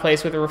found a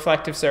place with a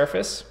reflective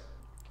surface.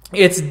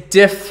 It's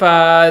diff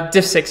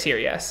 6 here,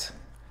 yes.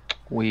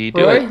 We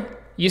do Roy, it.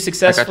 you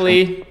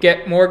successfully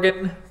get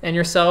Morgan and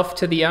yourself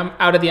to the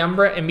out of the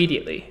Umbra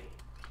immediately.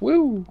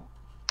 Woo.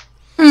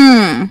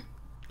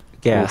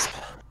 Gasp.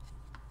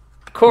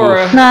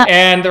 Cora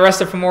and the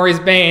rest of Fomori's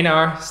Bane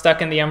are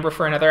stuck in the Umbra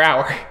for another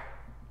hour.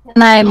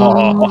 Can I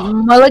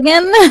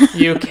mulligan?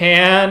 You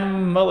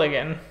can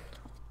mulligan.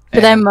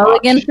 Did I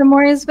mulligan for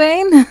Mori's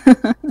Bane?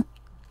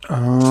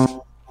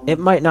 It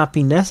might not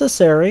be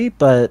necessary,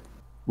 but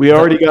we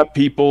already got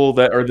people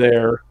that are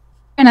there.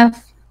 Fair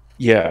enough.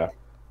 Yeah.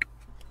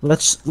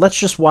 Let's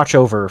just watch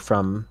over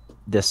from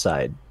this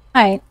side.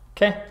 All right.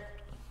 Okay.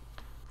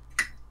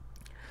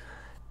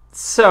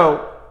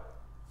 So,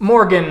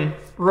 Morgan,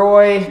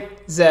 Roy,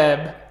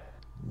 Zeb,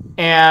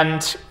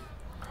 and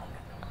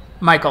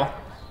Michael,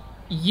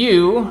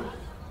 you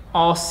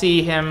all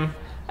see him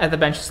at the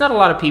bench. There's not a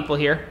lot of people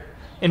here.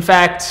 In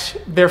fact,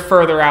 they're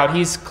further out.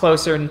 He's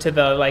closer into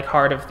the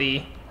heart of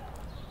the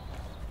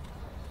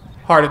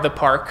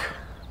park.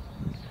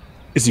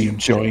 Is he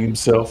enjoying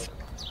himself?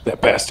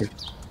 That bastard.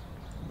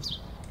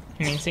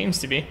 He seems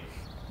to be.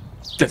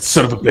 That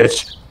son of a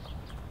bitch.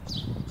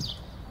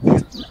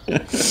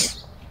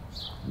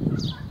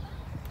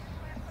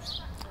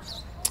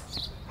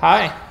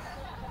 Hi.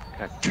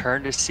 I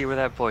turned to see where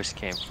that voice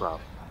came from.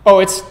 Oh,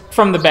 it's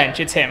from the bench.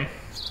 It's him.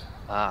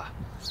 Ah.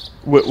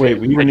 Wait,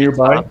 we were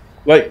nearby?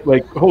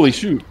 Like, holy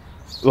shoot.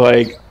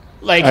 Like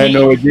I had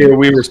no idea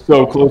we were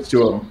so close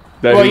to him.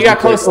 Well, you got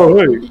close. Like,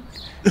 oh, hey.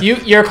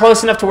 You're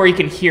close enough to where he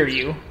can hear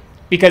you,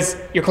 because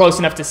you're close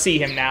enough to see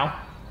him now.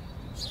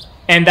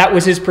 And that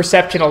was his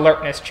perception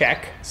alertness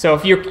check. So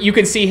if you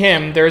can see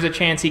him, there's a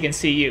chance he can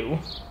see you.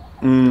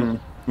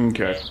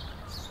 Okay.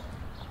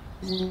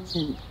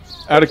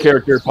 Out of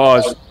character,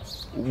 pause.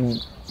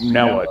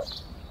 Now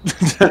what?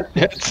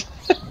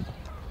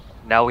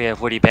 Now we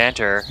have witty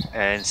banter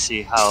and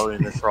see how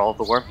in the thrall of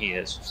the worm he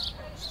is.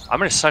 I'm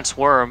going to sense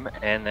worm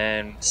and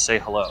then say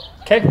hello.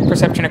 Okay,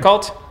 perception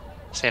occult.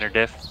 Standard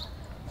diff.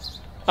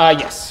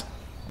 Yes.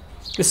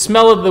 The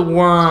smell of the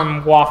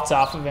worm wafts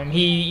off of him.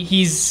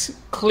 He's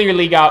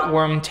clearly got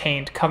worm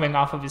taint coming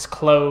off of his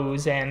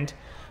clothes, and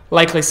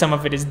likely some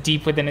of it is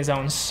deep within his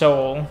own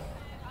soul.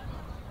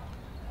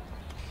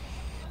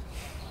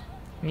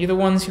 You the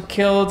ones who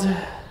killed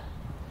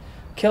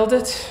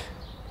it?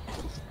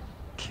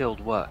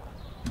 Killed what?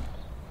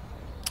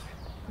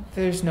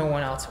 There's no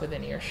one else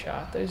within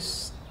earshot.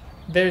 There's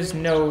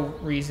no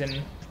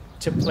reason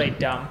to play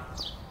dumb.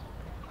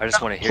 I just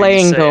want to hear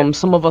Playing you say dumb. it.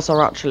 Some of us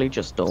are actually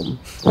just dumb.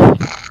 I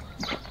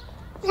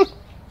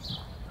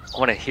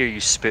want to hear you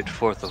spit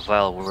forth the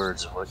vile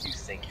words of what you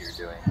think you're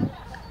doing.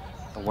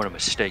 And what a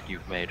mistake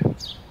you've made.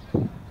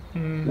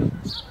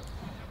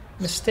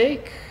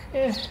 Mistake?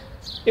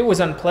 It was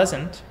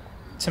unpleasant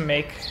to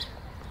make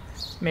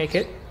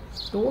it.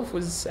 The wolf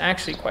was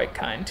actually quite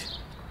kind,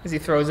 as he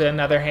throws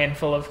another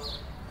handful of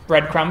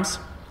breadcrumbs.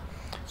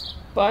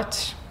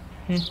 But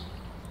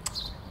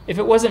if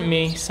it wasn't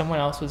me, someone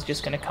else was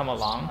just going to come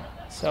along.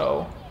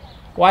 So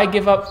why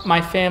give up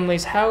my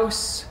family's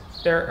house,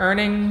 their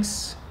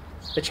earnings,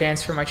 the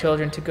chance for my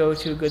children to go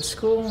to a good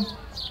school,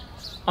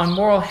 on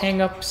moral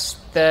hang-ups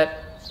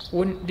that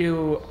wouldn't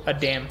do a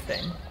damn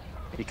thing?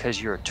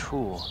 Because you're a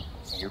tool,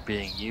 and you're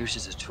being used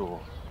as a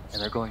tool,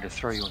 and they're going to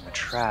throw you in the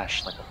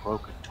trash like a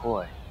broken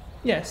toy.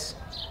 Yes,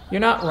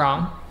 you're not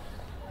wrong.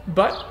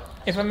 But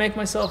if I make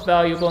myself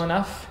valuable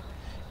enough,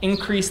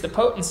 increase the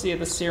potency of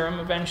the serum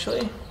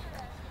eventually,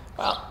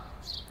 well,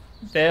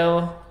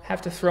 they'll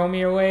have to throw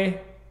me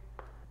away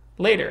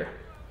later.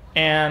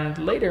 And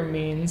later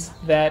means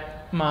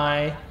that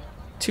my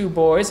 2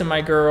 boys and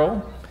my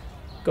girl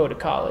go to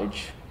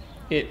college.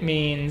 It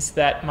means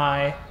that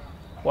my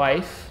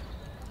wife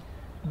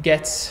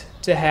gets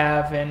to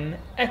have an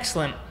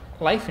excellent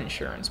life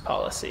insurance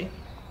policy.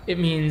 It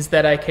means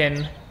that I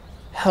can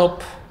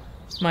help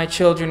my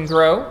children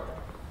grow,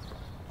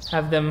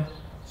 have them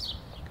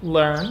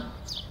learn,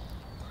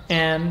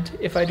 and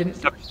if I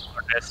didn't...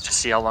 Let's just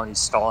see how long he's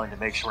stalling to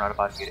make sure we're not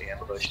about to get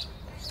ambushed.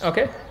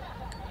 Okay,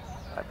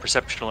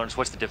 Perception alerts,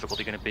 what's the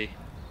difficulty going to be?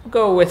 we'll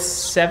go with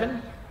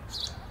 7,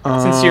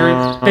 since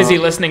you're busy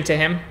listening to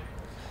him.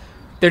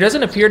 There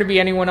doesn't appear to be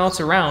anyone else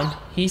around.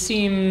 He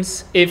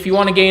seems, if you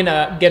want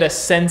to get a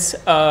sense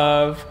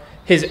of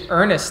his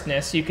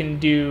earnestness, you can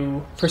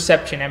do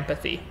perception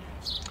empathy.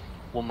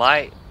 Will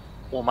my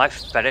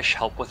fetish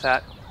help with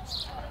that?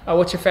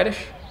 What's your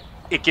fetish?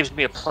 It gives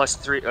me a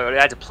 +3, it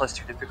adds a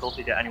 +2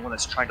 difficulty to anyone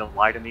that's trying to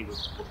lie to me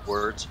with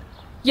words.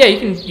 Yeah, you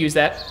can use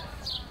that.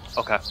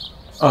 Okay.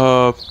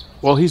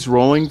 While he's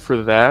rolling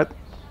for that,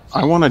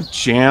 I want to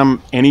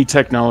jam any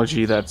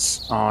technology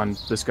that's on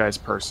this guy's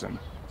person.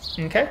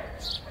 Okay.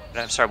 And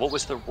I'm sorry, what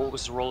was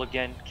the roll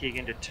again,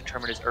 Keegan, to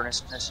determine his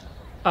earnestness?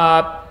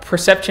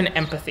 Perception,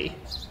 empathy.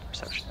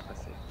 Perception,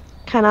 empathy.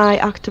 Can I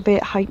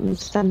activate heightened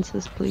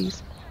senses,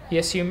 please?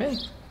 Yes, you may.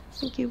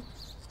 Thank you.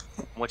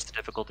 What's the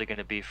difficulty going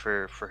to be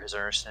for his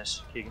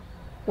earnestness, Keegan?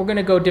 We're going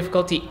to go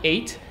difficulty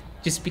 8,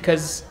 just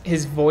because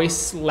his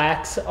voice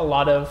lacks a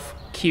lot of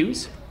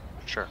cues.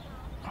 Sure.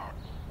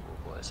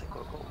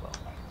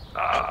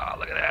 Ah,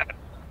 look at that.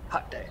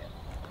 Hot damn.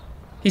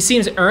 He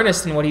seems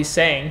earnest in what he's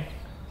saying,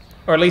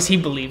 or at least he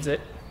believes it.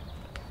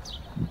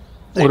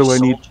 What do I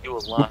need? You a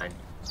line.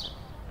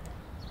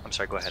 I'm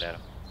sorry, go ahead,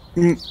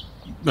 Adam.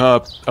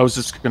 I was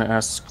just going to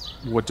ask,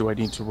 what do I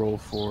need to roll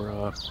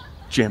for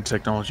jam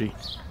technology?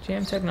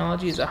 Jam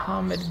technology is a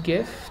Hamid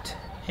gift,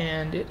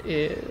 and it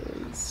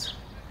is...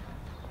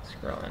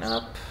 Scrolling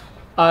up.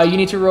 You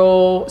need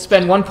to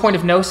spend 1 point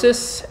of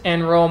Gnosis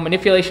and roll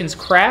Manipulations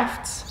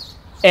Crafts,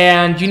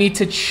 and you need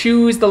to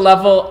choose the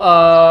level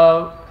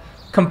of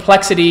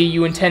complexity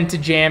you intend to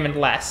jam and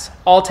less.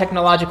 All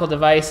technological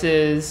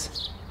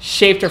devices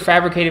shaped or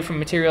fabricated from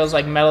materials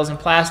like metals and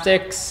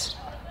plastics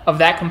of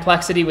that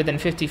complexity within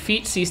 50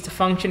 feet cease to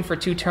function for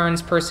 2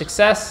 turns per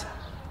success.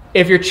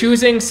 If you're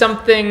choosing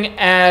something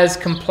as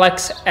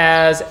complex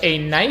as a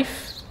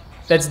knife,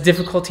 that's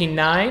difficulty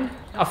 9.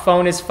 A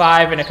phone is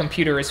 5 and a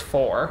computer is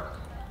 4.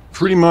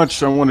 Pretty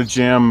much I want to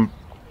jam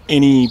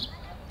any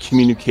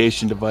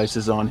communication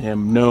devices on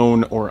him,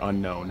 known or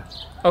unknown.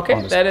 Okay,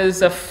 Honestly. that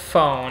is a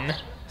phone.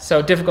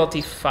 So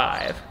difficulty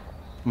 5.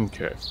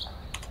 Okay.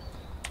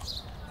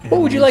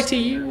 What would you like to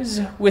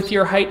use with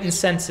your heightened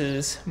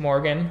senses,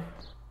 Morgan?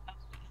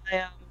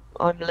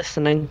 I'm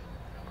listening.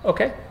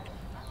 Okay,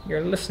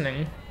 you're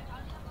listening.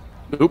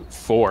 Oop,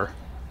 4.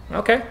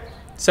 Okay,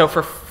 so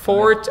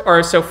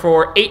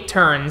for 8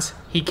 turns,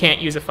 he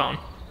can't use a phone.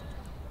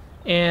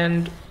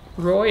 And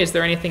Roy, is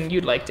there anything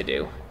you'd like to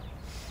do?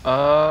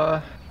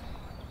 Not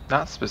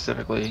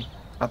specifically.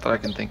 Not that I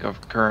can think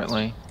of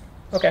currently.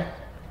 Okay.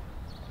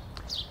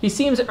 He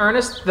seems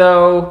earnest,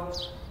 though.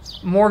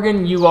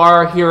 Morgan, you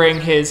are hearing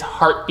his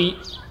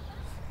heartbeat,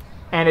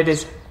 and it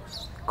is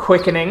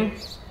quickening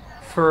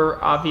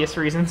for obvious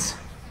reasons.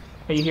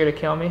 Are you here to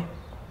kill me?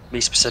 Me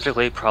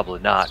specifically, probably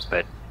not,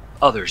 but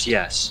others,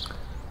 yes.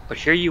 But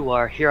here you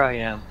are, here I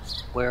am.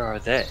 Where are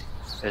they?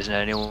 Isn't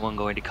anyone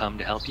going to come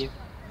to help you?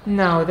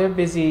 No, they're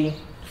busy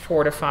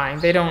fortifying.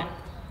 They don't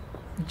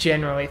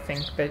generally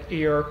think that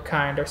your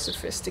kind are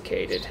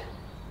sophisticated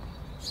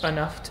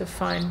enough to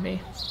find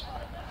me.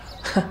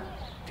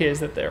 Appears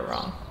that they're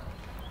wrong.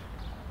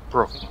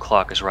 Broken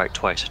clock is right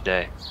twice a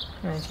day.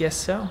 I guess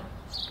so.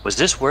 Was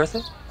this worth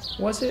it?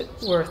 Was it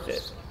worth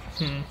it?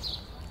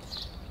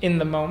 In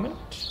the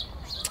moment,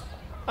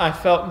 I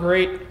felt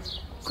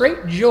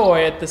great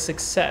joy at the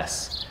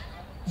success.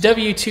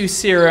 W2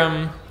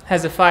 Serum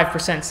has a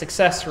 5%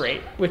 success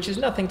rate, which is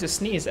nothing to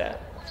sneeze at.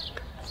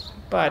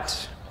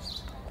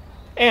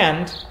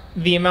 And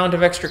the amount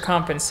of extra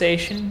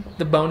compensation,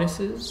 the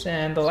bonuses,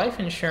 and the life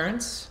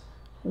insurance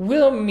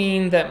will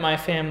mean that my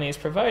family is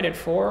provided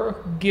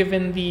for,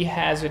 given the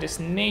hazardous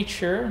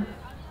nature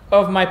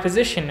of my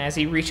position. As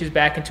he reaches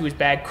back into his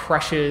bag,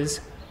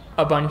 crushes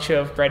a bunch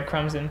of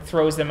breadcrumbs and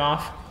throws them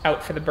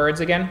out for the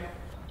birds again.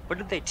 What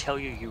did they tell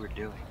you were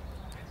doing?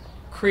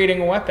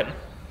 Creating a weapon.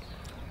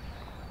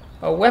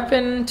 A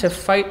weapon to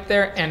fight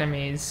their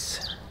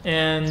enemies.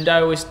 And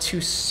I was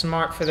too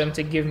smart for them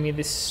to give me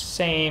the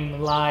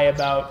same lie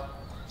about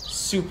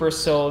super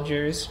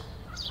soldiers.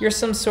 You're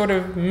some sort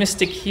of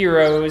mystic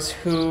heroes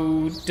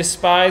who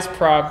despise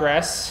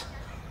progress,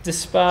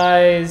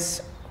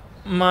 despise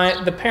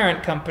the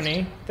parent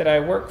company that I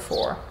work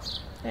for.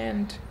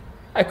 And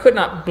I could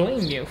not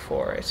blame you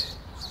for it.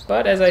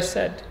 But as I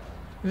said,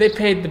 they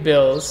paid the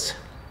bills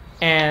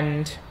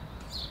and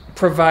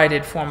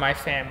provided for my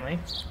family.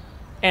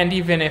 And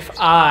even if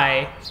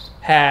I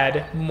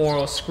had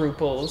moral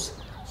scruples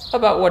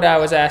about what I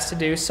was asked to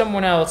do,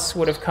 someone else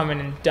would have come in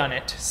and done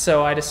it.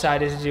 So I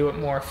decided to do it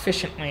more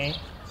efficiently.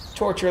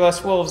 Torture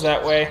less wolves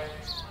that way.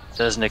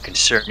 Doesn't it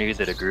concern you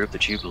that a group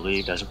that you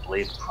believe doesn't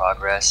believe in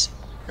progress,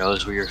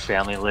 knows where your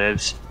family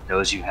lives,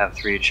 knows you have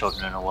 3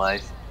 children and a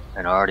wife,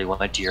 and already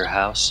went to your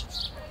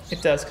house?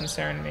 It does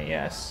concern me,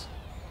 yes.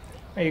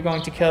 Are you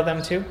going to kill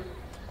them too?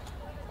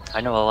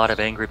 I know a lot of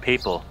angry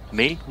people.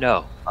 Me?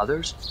 No.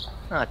 Others?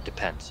 It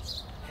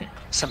depends.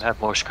 Some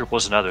have more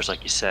scruples than others,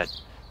 like you said.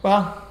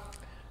 Well,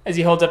 as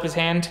he holds up his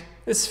hand,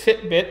 this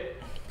Fitbit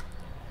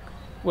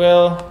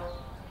will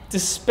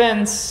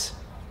dispense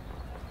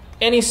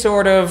any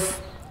sort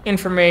of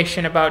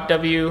information about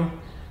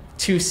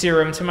W2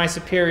 Serum to my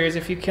superiors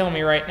if you kill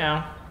me right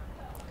now.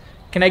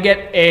 Can I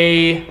get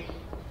a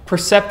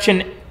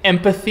perception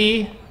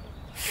empathy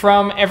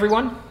from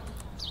everyone?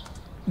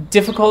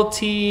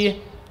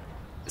 Difficulty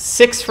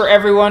 6 for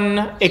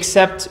everyone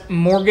except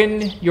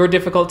Morgan. Your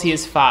difficulty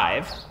is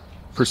 5.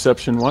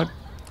 Perception what?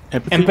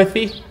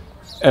 Empathy?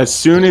 As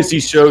soon as he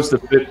shows the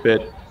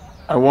Fitbit,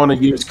 I want to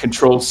use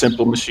Controlled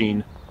Simple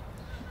Machine.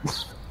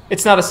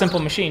 It's not a simple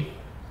machine.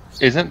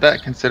 Isn't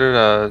that considered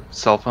a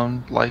cell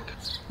phone-like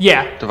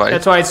Yeah, device?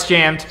 that's why it's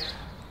jammed.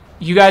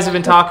 You guys have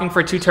been talking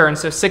for 2 turns,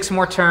 so 6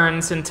 more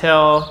turns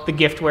until the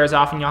gift wears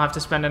off, and you'll have to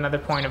spend another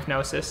point of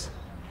Gnosis.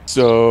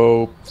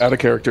 So, out of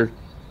character.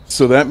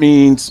 So that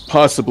means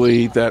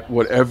possibly that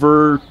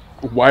whatever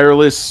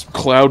wireless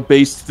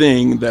cloud-based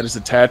thing that is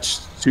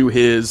attached to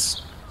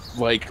his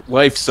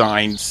life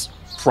signs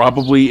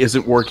probably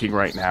isn't working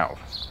right now.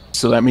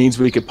 So that means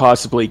we could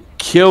possibly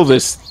kill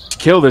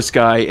this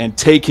guy and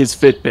take his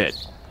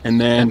Fitbit and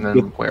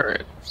then wear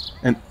it.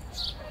 And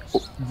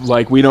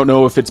we don't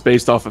know if it's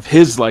based off of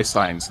his life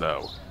signs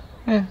though.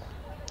 Yeah,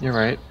 you're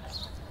right.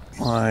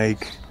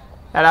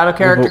 That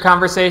out-of-character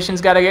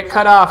conversation's got to get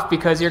cut off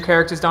because your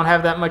characters don't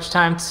have that much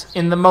time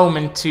in the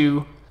moment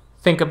to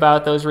think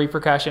about those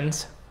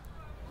repercussions.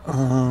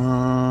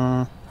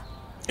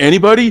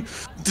 Anybody?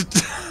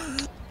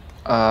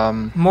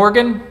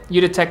 Morgan,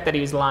 you detect that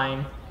he's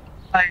lying.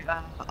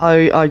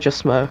 I just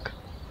smirk.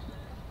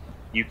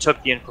 You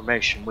took the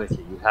information with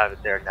you. You have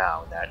it there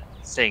now. That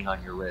thing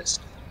on your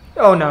wrist.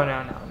 Oh,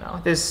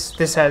 no.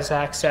 This has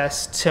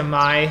access to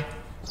my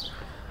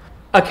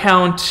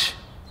account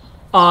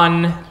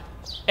on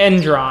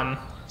Endron.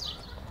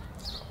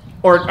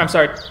 Or, I'm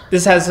sorry,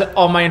 this has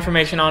all my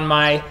information on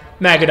my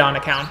Magadon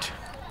account.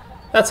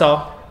 That's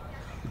all.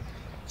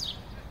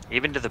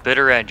 Even to the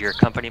bitter end, you're a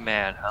company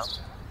man, huh?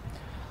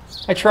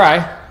 I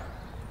try.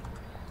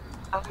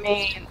 I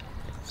mean,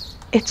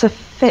 it's a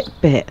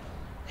Fitbit.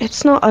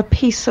 It's not a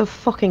piece of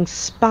fucking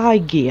spy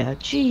gear.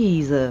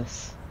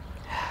 Jesus.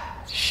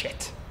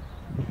 Shit.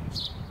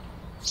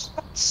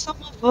 Some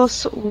of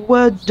us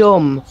were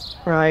dumb,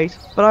 right?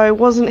 But I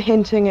wasn't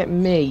hinting at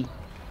me.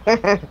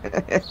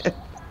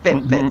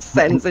 Fitbit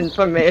sends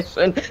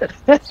information.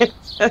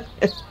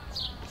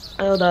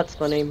 Oh, that's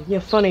funny.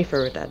 You're funny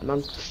for a dead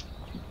man.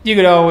 You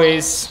could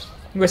always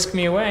whisk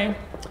me away.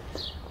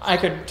 I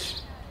could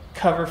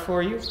cover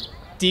for you.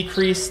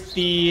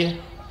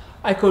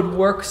 I could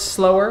work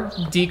slower,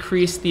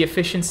 decrease the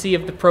efficiency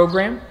of the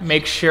program,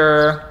 make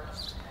sure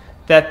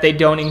that they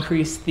don't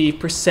increase the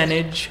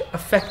percentage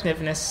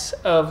effectiveness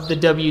of the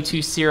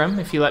W2 serum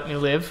if you let me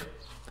live.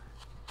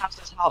 How's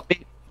his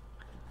heartbeat?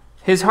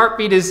 His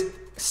heartbeat is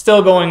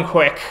still going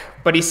quick,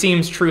 but he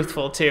seems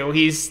truthful too.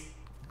 He's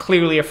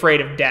clearly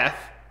afraid of death.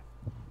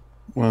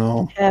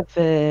 Well,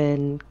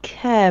 Kevin.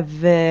 Can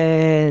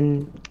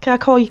I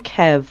call you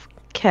Kev?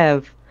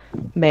 Kev,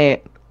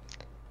 mate.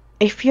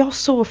 If you're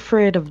so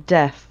afraid of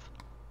death,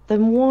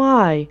 then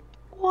why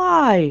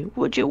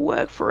would you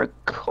work for a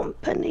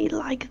company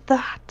like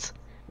that?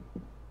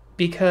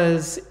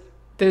 Because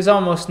there's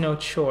almost no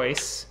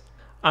choice.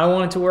 I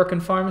wanted to work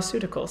in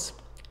pharmaceuticals,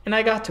 and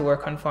I got to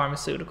work on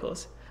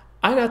pharmaceuticals.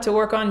 I got to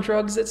work on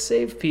drugs that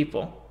save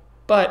people.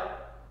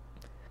 But,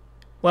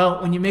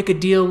 well, when you make a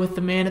deal with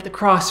the man at the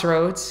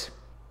crossroads,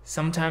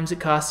 sometimes it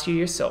costs you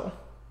your soul.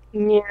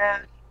 Yeah,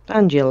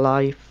 and your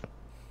life.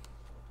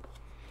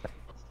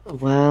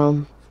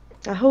 Well,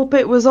 I hope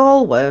it was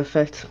all worth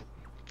it.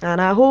 And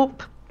I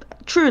hope,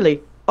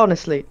 truly,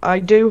 honestly, I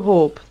do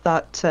hope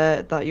that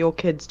that your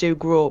kids do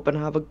grow up and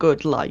have a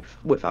good life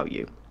without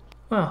you.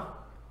 Well,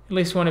 at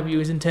least one of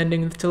you is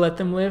intending to let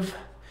them live.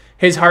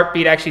 His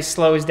heartbeat actually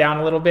slows down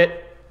a little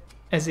bit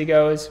as he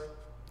goes,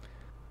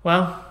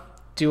 well,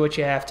 do what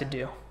you have to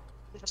do.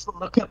 Just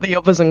look at the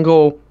others and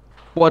go,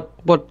 what,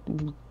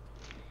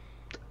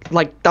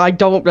 like, I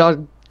don't,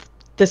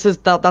 that's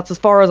as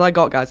far as I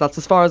got, guys. That's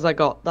as far as I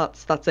got.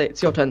 That's it.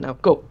 It's your turn now.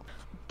 Go.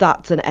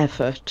 That's an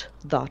effort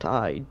that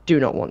I do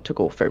not want to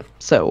go through.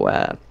 So,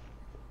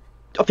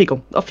 off you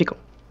go.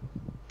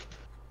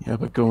 yeah,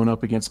 but going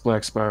up against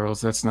Black Spirals,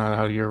 that's not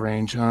out of your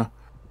range, huh?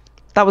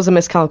 That was a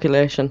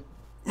miscalculation.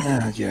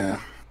 Yeah,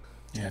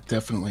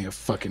 definitely a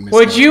fucking mistake.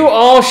 Would you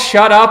all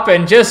shut up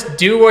and just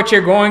do what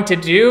you're going to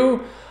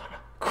do?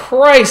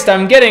 Christ,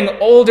 I'm getting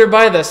older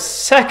by the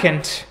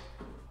second.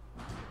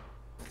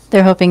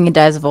 They're hoping he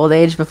dies of old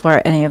age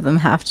before any of them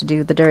have to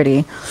do the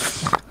dirty.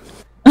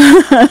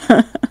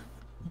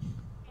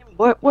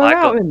 We're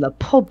out in the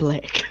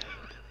public.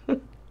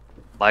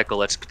 Michael,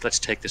 let's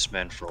take this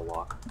man for a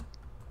walk.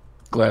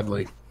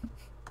 Gladly.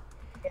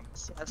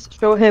 Yes.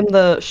 Show him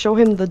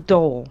the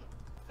door.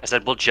 I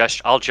said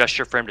I'll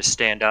gesture for him to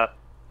stand up.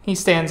 He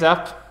stands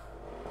up.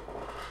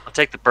 I'll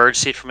take the bird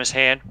seed from his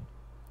hand.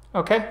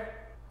 Okay.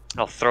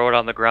 I'll throw it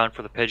on the ground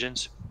for the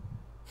pigeons.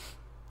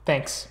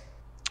 Thanks.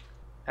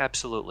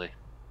 Absolutely.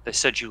 They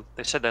said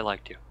they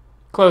liked you.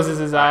 Closes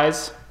his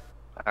eyes.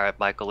 All right,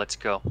 Michael, let's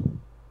go.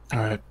 All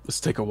right, let's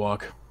take a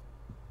walk.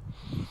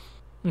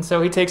 And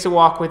so he takes a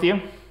walk with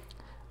you,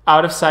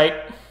 out of sight,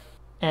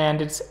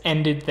 and it's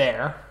ended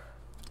there.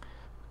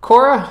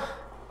 Cora,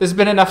 there's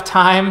been enough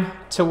time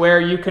to where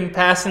you can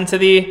pass into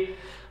the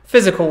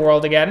physical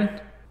world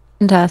again.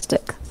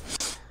 Fantastic.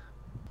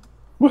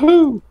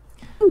 Woohoo!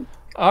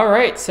 All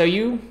right, so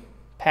you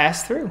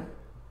pass through.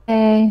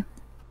 Okay.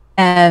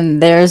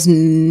 And there's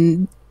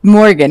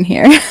Morgan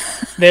here.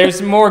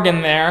 There's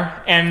Morgan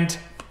there and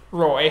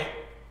Roy.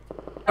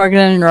 Morgan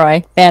and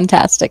Roy.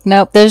 Fantastic.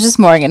 Nope, there's just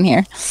Morgan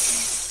here.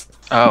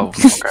 Oh,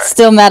 okay.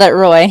 Still mad at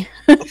Roy.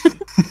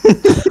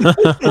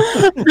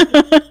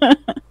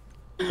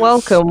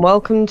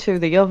 Welcome to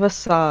the other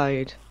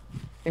side.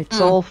 It's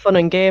all fun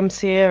and games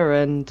here,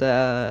 and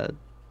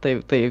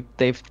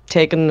they've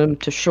taken him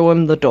to show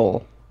him the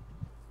door.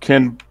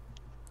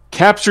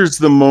 Captures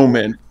the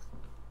moment.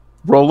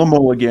 Roll a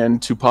mulligan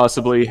to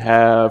possibly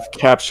have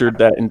captured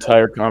that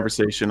entire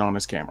conversation on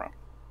his camera.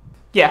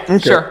 Yeah, Okay.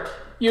 sure.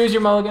 Use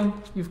your mulligan.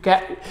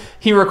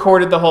 He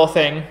recorded the whole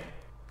thing.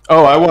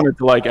 Oh, I wanted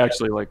to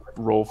actually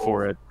roll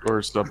for it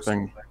or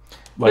something.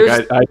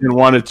 I didn't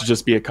want it to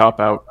just be a cop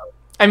out.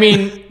 I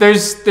mean,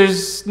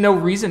 there's no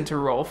reason to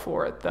roll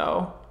for it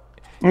though.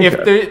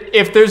 Okay.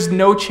 If there's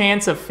no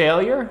chance of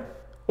failure,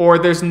 or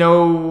there's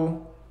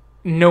no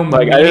I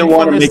didn't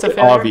want to meaningfulness make to it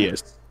failure.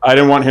 obvious. I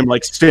didn't want him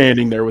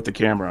standing there with the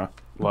camera.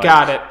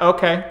 Got it.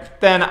 Okay,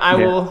 then I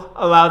will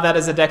allow that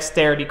as a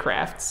dexterity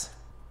crafts.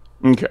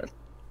 Okay.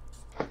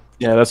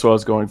 Yeah, that's what I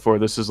was going for.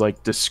 This is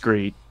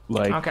discreet.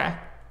 Okay.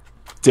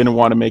 Didn't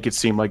want to make it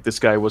seem like this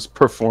guy was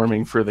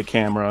performing for the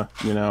camera,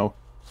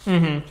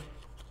 Mm-hmm.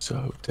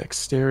 So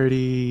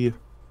dexterity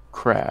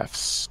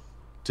crafts,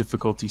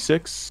 difficulty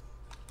 6.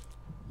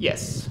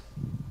 Yes.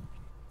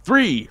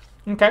 3.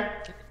 Okay.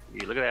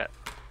 You look at that.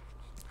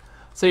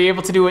 So you're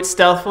able to do it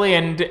stealthily,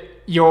 and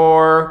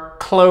your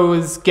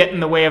clothes get in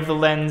the way of the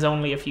lens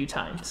only a few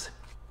times.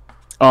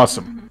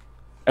 Awesome.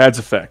 Adds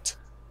effect.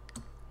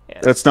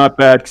 Yes. That's not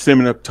bad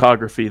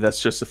cinematography.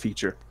 That's just a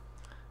feature.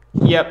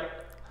 Yep.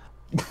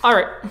 All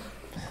right.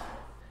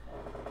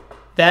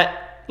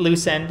 That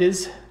loose end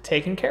is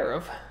taken care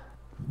of.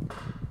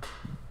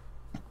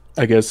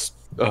 I guess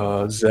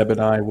Zeb and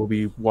I will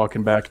be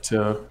walking back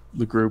to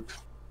the group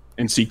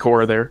and see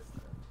Cora there.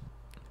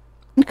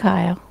 And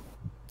Kyle.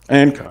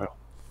 And Kyle.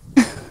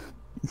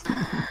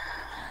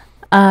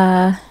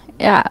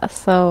 Yeah,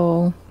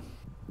 so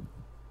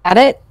got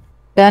it?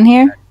 Done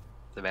here?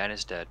 The man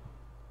is dead.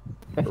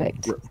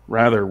 Perfect.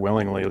 Rather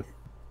willingly,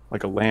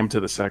 like a lamb to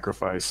the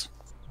sacrifice.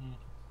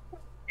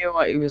 You know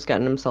what he was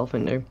getting himself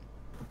into.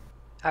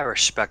 I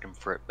respect him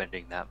for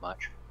admitting that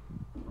much.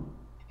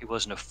 He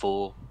wasn't a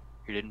fool.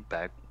 He didn't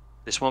beg.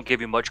 This won't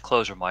give you much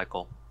closure,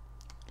 Michael.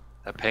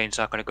 That pain's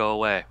not going to go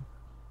away.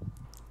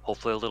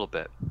 Hopefully a little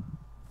bit.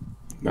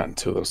 Not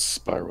until those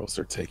spirals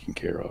are taken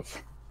care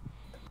of.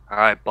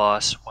 Alright,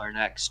 boss. Where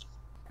next?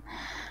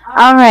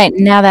 All right,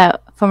 now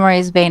that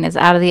Fomori's Bane is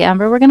out of the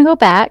Umber, we're going to go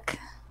back.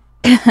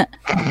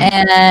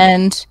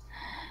 And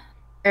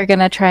we're going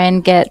to try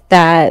and get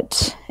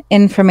that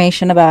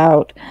information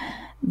about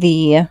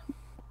the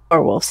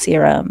War Wolf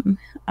Serum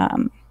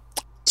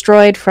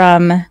destroyed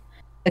from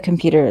the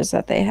computers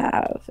that they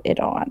have it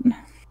on.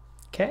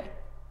 Okay.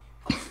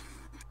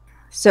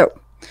 So,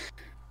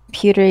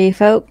 computery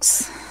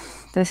folks,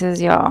 this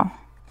is y'all.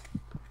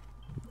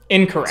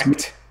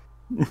 Incorrect.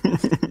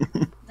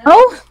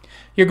 No?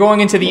 You're going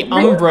into the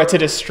Umbra to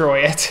destroy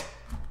it.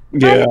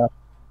 Yeah.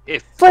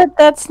 But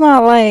that's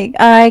not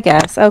I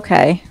guess.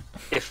 Okay.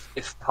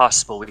 If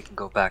possible, we can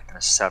go back in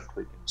a sec.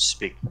 We can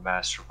speak to the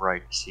Master of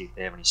Right to see if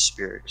they have any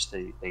spirits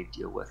they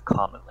deal with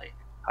commonly.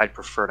 I'd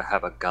prefer to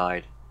have a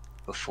guide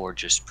before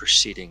just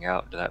proceeding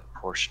out into that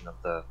portion of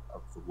the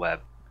web.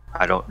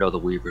 I don't know the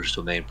Weaver's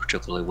domain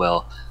particularly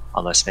well,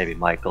 unless maybe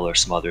Michael or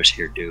some others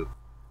here do.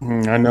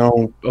 I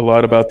know a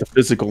lot about the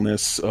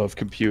physicalness of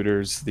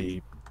computers,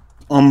 the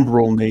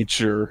umbral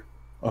nature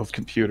of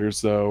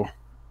computers, though.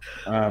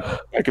 I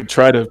could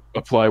try to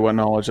apply what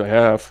knowledge I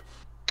have.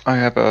 I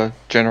have a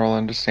general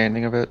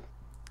understanding of it.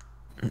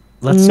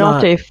 Let's Not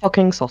not a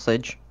fucking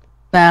sausage.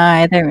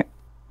 Neither.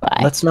 Bye.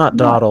 let's not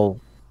dawdle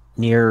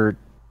near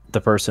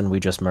the person we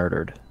just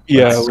murdered.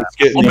 Yeah, Let's- let's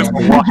get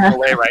We're walking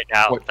away right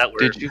now. What, That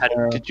we're did you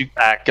heading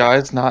back.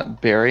 guys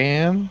not bury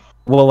him?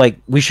 Well,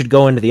 we should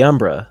go into the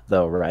Umbra,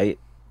 though, right?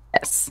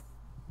 Yes.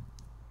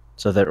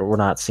 So that we're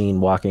not seen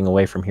walking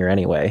away from here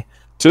anyway.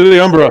 to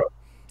the Umbra.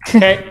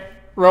 Okay.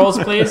 Rolls,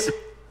 please.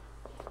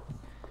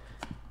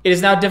 It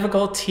is now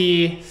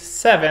difficulty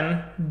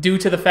 7 due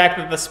to the fact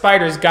that the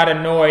spiders got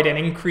annoyed and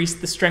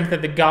increased the strength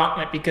of the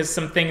gauntlet because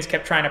some things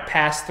kept trying to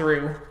pass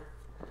through.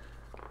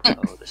 Oh,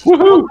 this is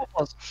Woohoo!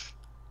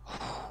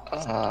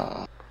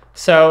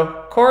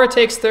 So Cora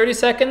takes 30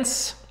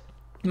 seconds.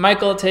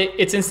 Michael,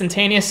 it's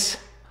instantaneous.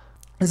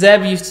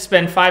 Zeb, you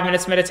spend 5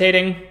 minutes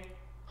meditating.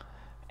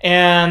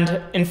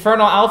 And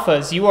Infernal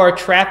Alphas, you are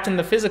trapped in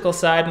the physical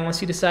side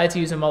unless you decide to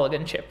use a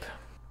mulligan chip.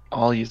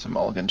 I'll use a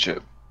mulligan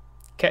chip.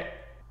 Okay.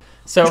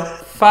 So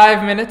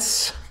 5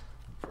 minutes.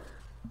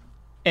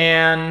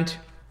 And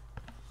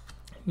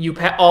you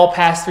all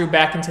pass through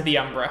back into the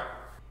Umbra.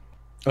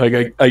 I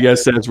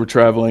guess as we're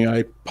traveling,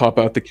 I pop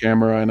out the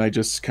camera and I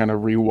just kind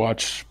of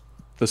rewatch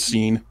the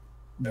scene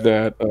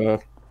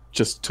that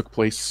just took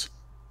place.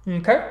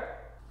 Okay.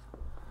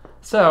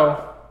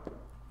 So,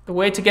 the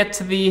way to get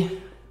to the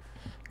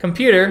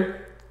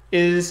computer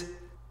is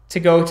to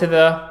go to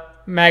the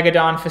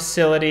Magadon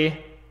facility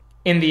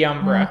in the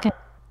Umbra. Okay.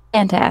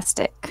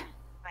 Fantastic.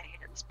 I hate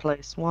this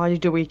place. Why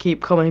do we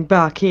keep coming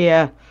back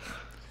here?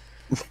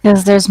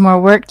 Because there's more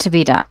work to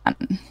be done.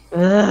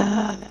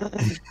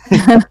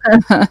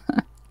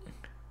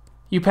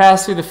 You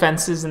pass through the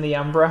fences in the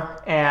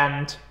Umbra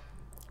and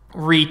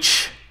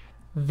reach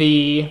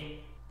the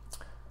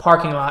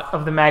parking lot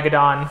of the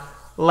Magadon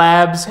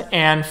Labs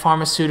and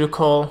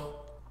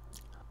Pharmaceutical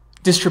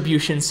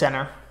Distribution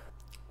Center.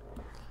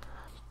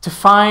 To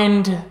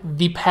find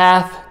the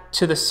path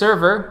to the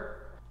server,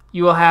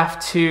 you will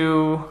have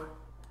to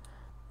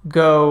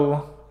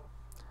go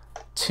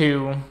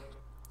to...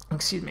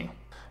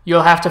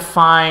 You'll have to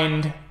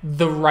find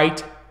the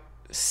right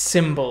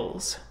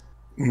symbols.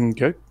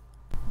 Okay.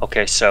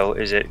 Okay, so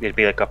is it going to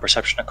be like a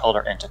perception occult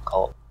or int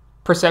occult?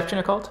 Perception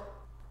occult?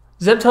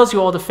 Zeb tells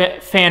you all to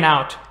fan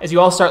out as you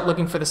all start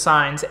looking for the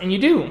signs, and you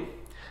do.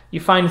 You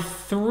find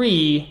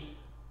 3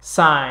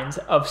 signs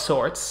of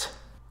sorts.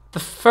 The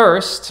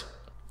first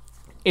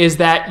is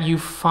that you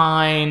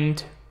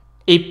find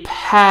a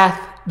path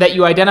that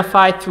you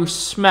identify through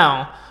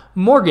smell.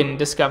 Morgan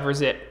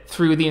discovers it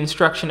through the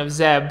instruction of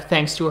Zeb,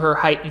 thanks to her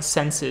heightened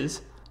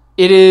senses.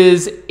 It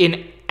is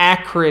an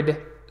acrid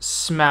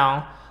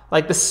smell,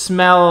 like the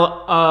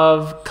smell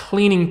of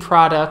cleaning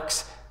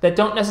products that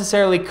don't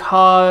necessarily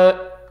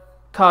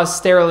cause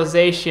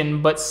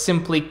sterilization, but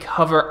simply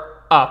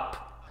cover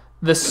up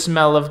the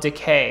smell of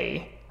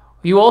decay.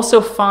 You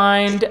also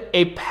find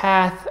a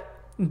path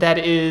that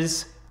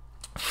is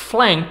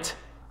flanked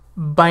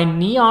by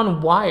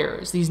neon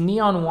wires. These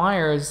neon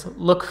wires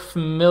look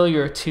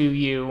familiar to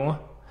you.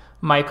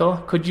 Michael,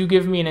 could you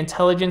give me an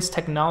intelligence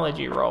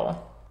technology roll?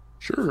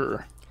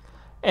 Sure.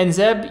 And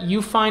Zeb,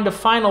 you find a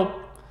final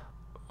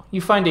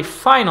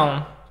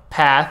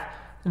path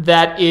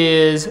that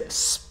is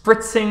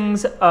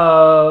spritzings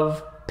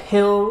of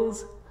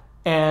pills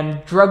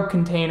and drug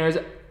containers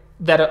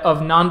that are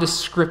of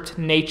nondescript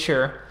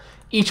nature,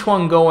 each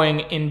one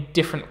going in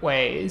different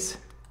ways.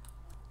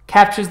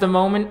 Captures the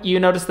moment, you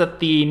notice that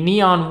the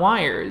neon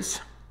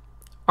wires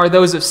are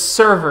those of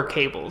server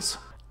cables.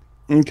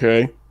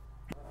 Okay.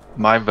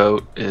 My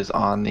vote is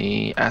on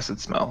the acid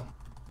smell.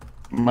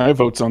 My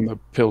vote's on the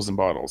pills and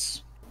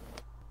bottles.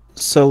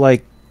 So,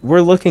 like,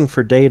 we're looking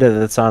for data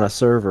that's on a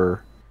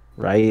server,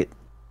 right?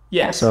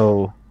 Yes.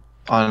 So,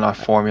 On a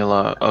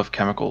formula of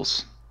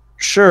chemicals.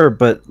 sure,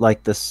 but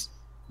like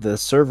the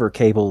server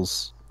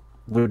cables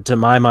would, to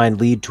my mind,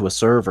 lead to a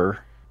server.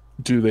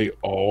 Do they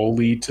all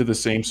lead to the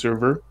same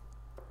server?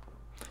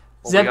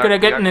 Well, Zeb, we can I are-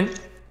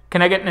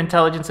 get an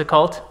intelligence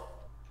occult?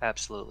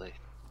 Absolutely.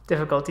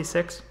 Difficulty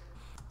 6.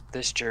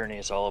 This journey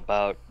is all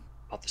about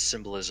the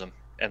symbolism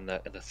and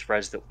the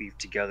threads that weave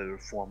together to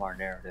form our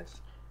narrative.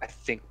 I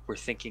think we're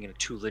thinking in a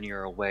too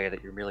linear a way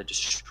that you're merely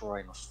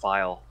destroying a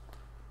file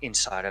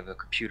inside of a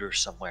computer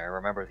somewhere.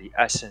 Remember, the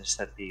essence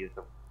that the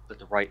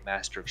right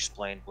master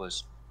explained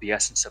was the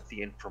essence of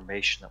the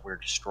information that we're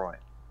destroying.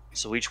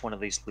 So each one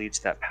of these leads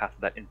to that path of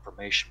that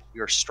information.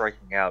 We are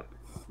striking out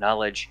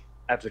knowledge,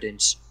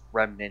 evidence,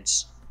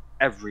 remnants,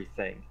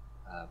 everything.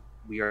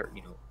 We are,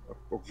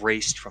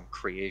 erased from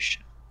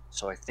creation.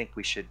 So I think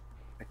we should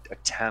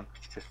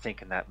attempt to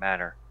think in that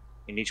manner.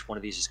 And each one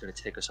of these is going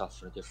to take us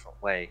off in a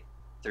different way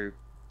through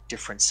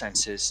different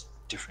senses,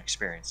 different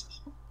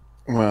experiences.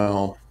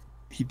 Well,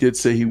 he did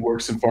say he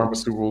works in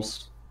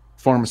pharmaceuticals.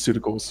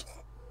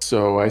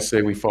 So I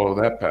say we follow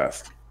that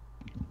path.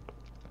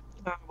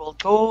 I will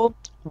go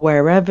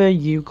wherever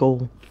you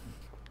go.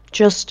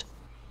 Just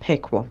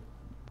pick one.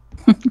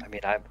 I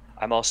mean,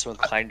 I'm also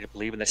inclined to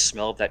believe in the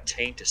smell of that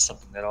taint is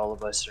something that all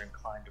of us are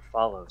inclined to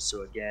follow.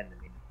 So again,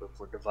 I mean, if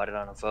we're divided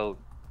on a vote,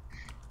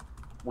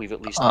 we've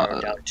at least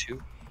narrowed down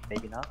 2,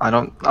 maybe not. I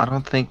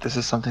don't think this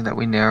is something that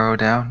we narrow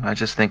down. I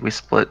just think we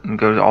split and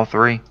go to all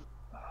 3.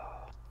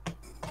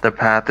 The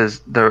path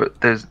is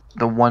the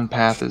one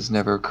path is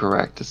never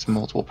correct. It's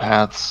multiple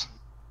paths.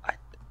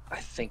 I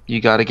think You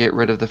got to get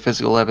rid of the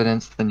physical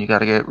evidence, then you got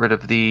to get rid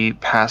of the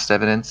past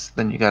evidence,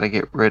 then you got to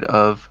get rid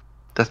of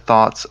the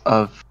thoughts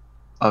of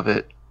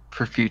it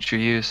for future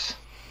use.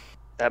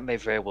 that may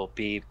very well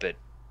be, but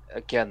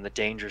again, the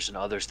dangers and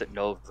others that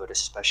know of it,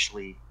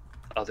 especially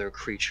other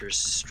creatures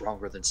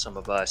stronger than some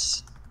of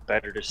us,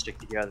 better to stick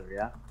together,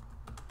 yeah?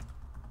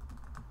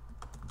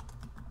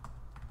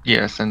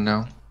 Yes and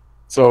no.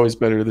 It's always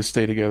better to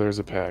stay together as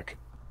a pack.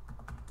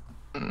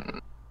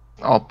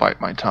 I'll bite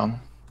my tongue.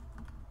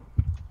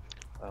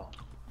 Well,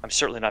 I'm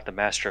certainly not the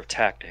master of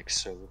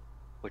tactics, so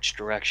which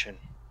direction?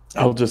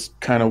 I'll just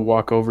kind of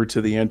walk over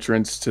to the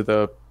entrance to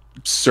the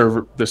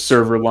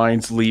server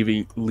lines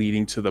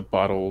leading to the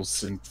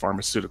bottles and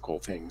pharmaceutical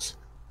things.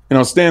 And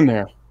I'll stand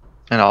there.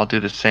 And I'll do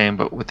the same,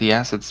 but with the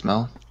acid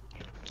smell.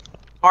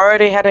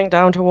 Already heading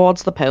down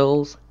towards the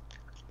pills.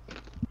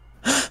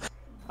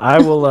 I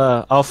will.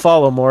 I'll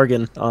follow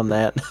Morgan on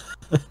that.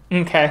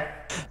 Okay.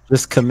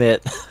 Just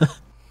commit.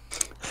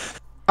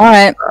 All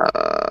right.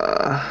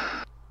 Uh,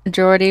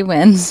 Majority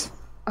wins.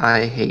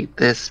 I hate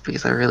this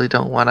because I really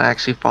don't want to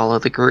actually follow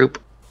the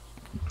group.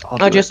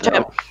 I just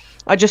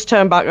I just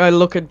turn back, I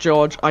look at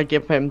George, I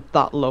give him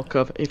that look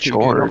of, if you do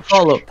not George.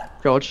 follow.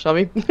 George,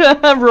 sorry.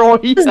 Roy.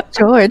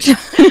 George. George.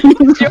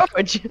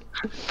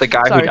 The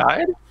guy Sorry. who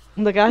died?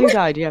 The guy who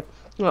died, yeah.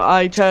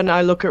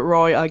 I look at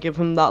Roy, I give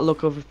him that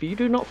look of, if you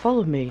do not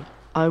follow me,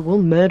 I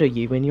will murder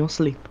you in your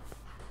sleep.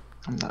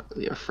 I'm not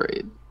really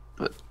afraid,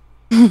 but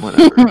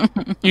whatever.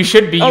 You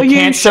should be. Oh, You you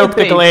can't should soak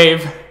the be.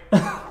 glaive.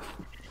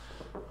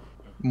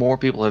 More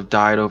people have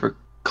died over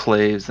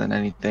claves than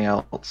anything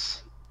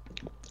else.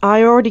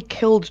 I already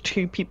killed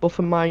 2 people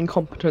for my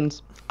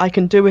incompetence. I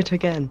can do it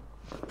again.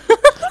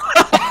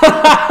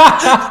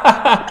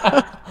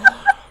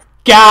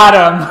 Got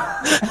him.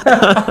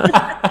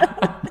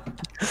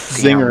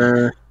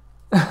 Zinger.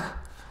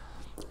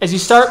 As you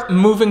start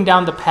moving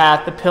down the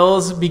path, the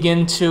pills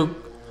begin to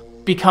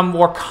become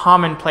more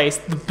commonplace.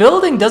 The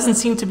building doesn't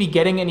seem to be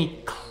getting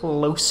any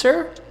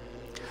closer.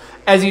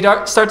 As you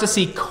start to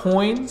see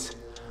coins,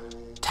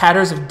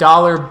 tatters of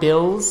dollar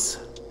bills,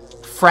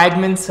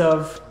 fragments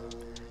of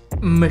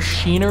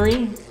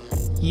machinery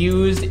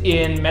used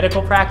in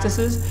medical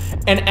practices,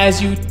 and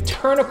as you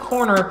turn a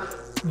corner,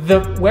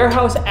 the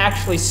warehouse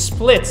actually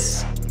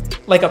splits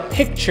like a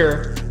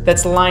picture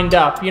that's lined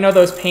up. You know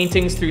those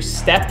paintings through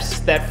steps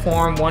that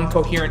form one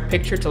coherent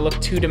picture to look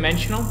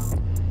two-dimensional?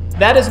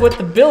 That is what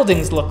the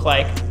buildings look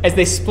like as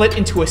they split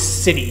into a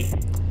city.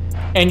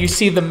 And you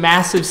see the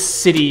massive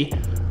city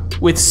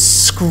with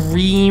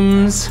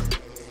screams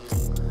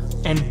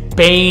and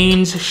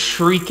banes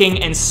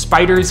shrieking and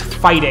spiders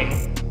fighting.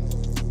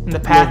 And the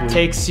path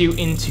takes you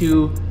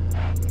into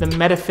the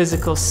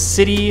metaphysical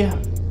city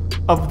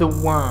of the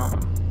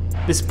worm.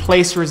 This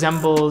place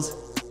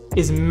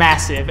is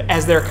massive,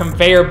 as there are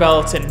conveyor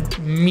belts and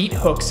meat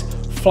hooks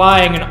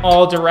flying in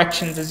all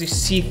directions as you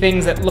see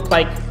things that look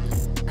like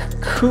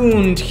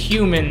cocooned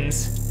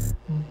humans,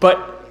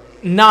 but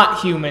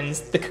not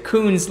humans. The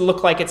cocoons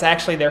look like it's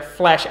actually their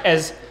flesh,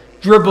 as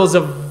dribbles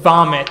of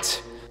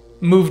vomit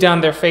move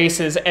down their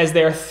faces as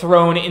they're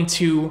thrown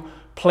into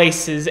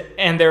places,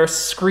 and there are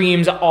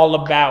screams all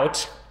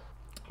about.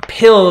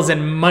 Pills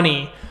and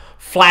money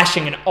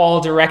flashing in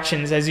all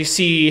directions as you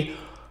see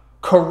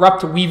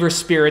corrupt weaver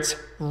spirits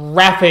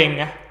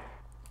wrapping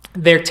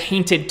their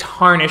tainted,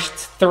 tarnished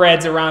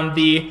threads around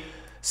the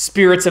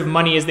spirits of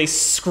money as they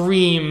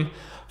scream,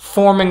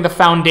 forming the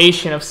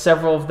foundation of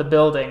several of the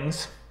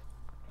buildings.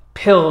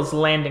 Pills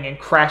landing and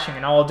crashing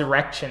in all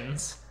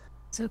directions.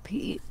 So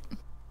Pete.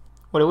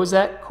 What was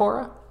that,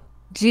 Cora?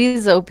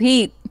 Jeez, oh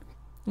Pete.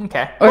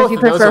 Okay. Or Both if you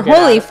of those prefer, will get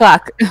holy added.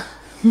 fuck.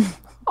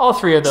 All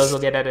 3 of those will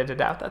get edited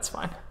out. That's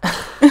fine.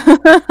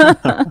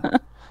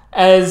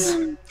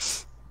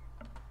 As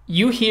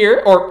you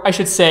hear, or I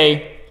should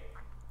say,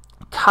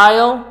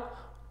 Kyle,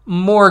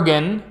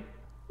 Morgan,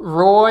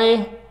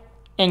 Roy,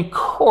 and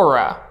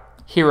Cora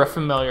hear a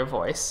familiar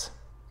voice.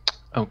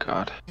 Oh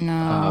god.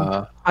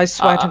 No. I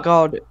swear to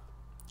God.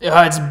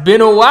 It's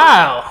been a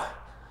while.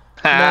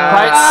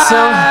 Quite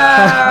some.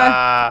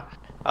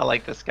 I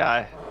like this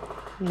guy.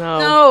 No.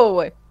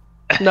 No.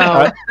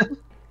 No.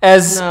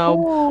 As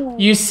No.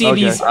 you see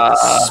Okay. these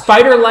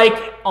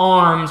spider-like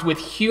arms with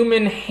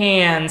human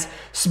hands,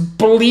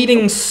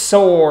 bleeding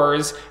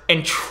sores,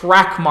 and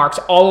track marks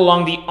all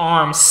along the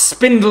arms,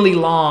 spindly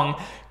long,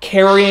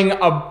 carrying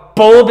a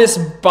bulbous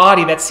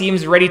body that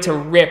seems ready to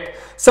rip.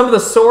 Some of the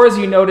sores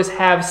you notice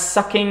have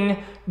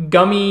sucking,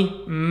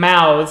 gummy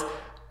mouths,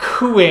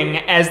 cooing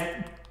as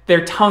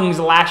their tongues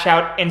lash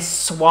out and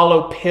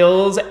swallow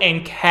pills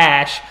and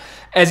cash,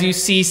 as you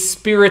see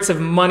spirits of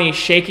money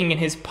shaking in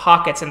his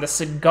pockets and the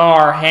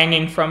cigar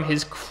hanging from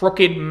his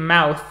crooked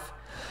mouth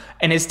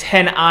and his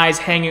 10 eyes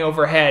hanging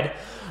overhead.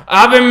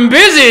 I've been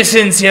busy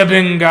since you've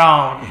been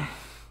gone.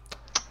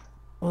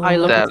 I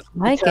look That-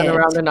 Like turn it.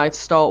 around and I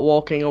start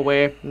walking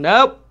away.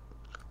 Nope.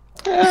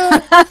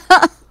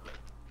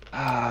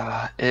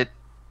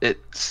 It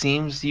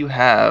seems you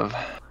have.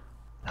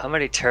 How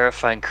many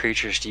terrifying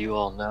creatures do you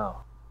all know?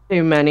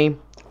 Too many.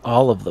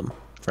 All of them,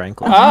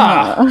 frankly.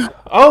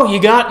 Oh,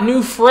 you got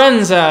new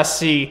friends, I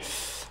see.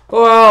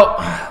 Well,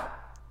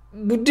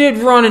 we did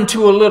run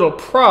into a little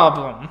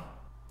problem.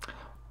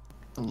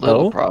 A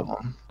little Oh?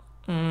 problem.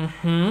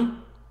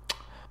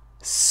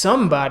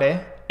 Somebody,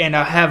 and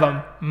I have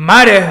a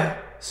mighty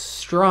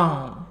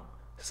strong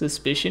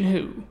suspicion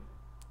who,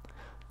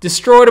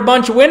 destroyed a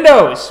bunch of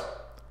windows,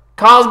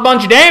 caused a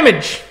bunch of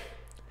damage,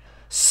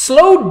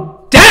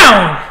 slowed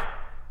down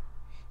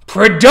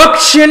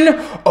production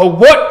of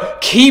what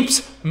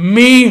keeps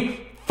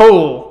me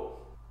full.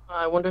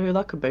 I wonder who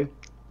that could be.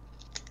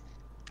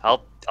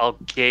 I'll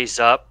gaze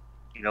up,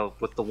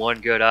 with the one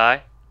good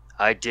eye.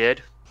 I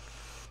did.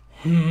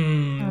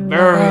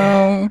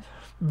 Very,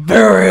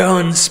 very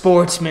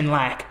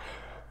unsportsmanlike.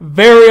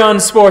 Very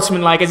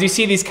unsportsmanlike, as you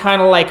see these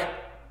kind of like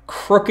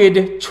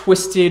crooked,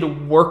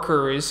 twisted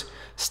workers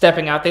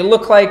stepping out. They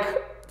look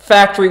like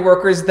factory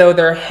workers, though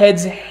their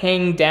heads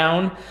hang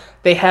down.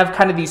 They have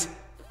kind of these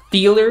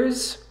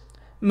feelers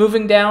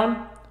moving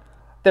down.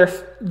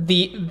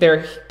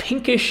 Their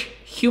pinkish,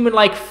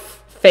 human-like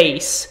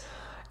face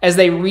as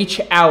they reach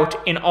out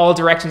in all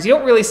directions. You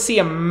don't really see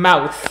a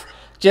mouth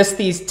just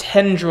these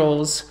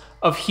tendrils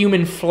of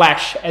human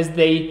flesh as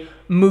they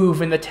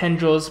move, and the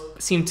tendrils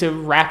seem to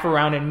wrap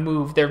around and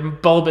move, their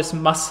bulbous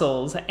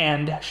muscles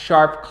and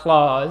sharp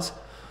claws.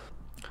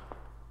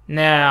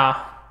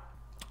 Now,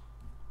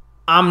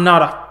 I'm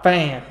not a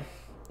fan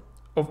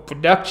of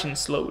production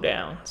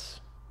slowdowns.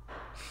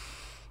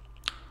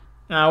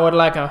 I would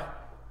like a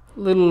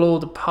little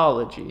old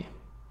apology,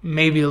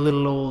 maybe a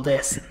little old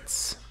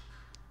essence.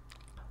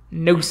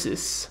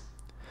 Gnosis.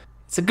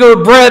 It's a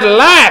good bread of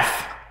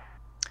life!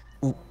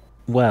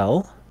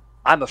 Well,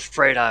 I'm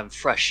afraid I'm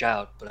fresh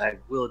out, but I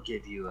will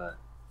give you an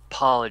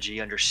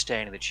apology,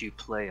 understanding that you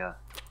play a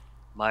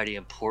mighty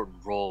important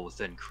role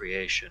within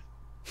creation.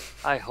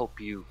 I hope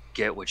you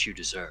get what you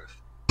deserve.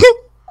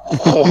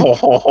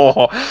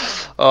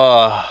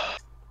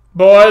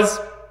 Boys,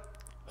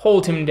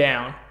 hold him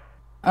down.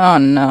 Oh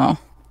no.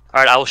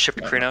 Alright, I will ship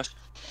you Krinos.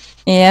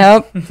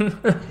 Yep.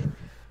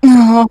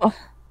 Oh.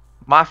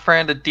 My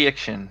friend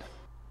Addiction.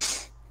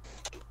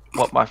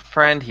 What my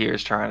friend here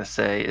is trying to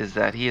say is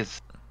that he is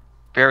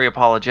very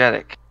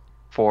apologetic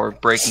for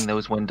breaking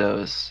those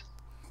windows,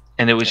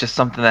 and it was just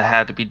something that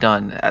had to be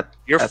done at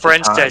Your at the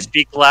friend time. says,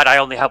 be glad I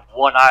only have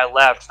one eye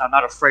left. I'm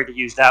not afraid to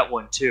use that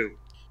one, too.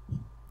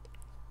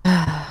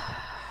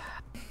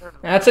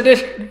 That's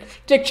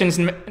Addiction's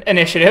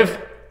initiative.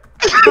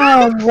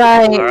 All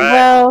right. All right.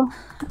 Well,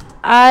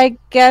 I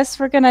guess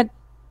we're gonna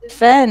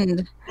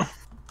defend.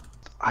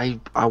 I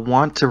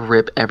want to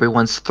rip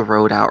everyone's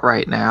throat out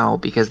right now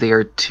because they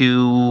are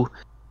too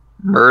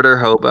murder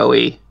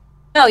hobo-y.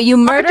 No, you I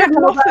murdered did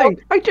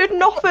nothing. I did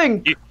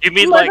nothing. You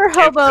mean Murder like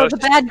hobo, if the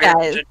bad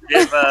guys.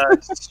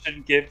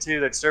 Shouldn't give to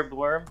that served the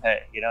worm?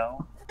 Hey, you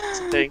know, it's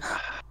a thing.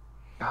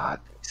 God.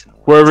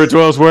 Wherever it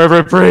dwells, wherever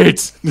it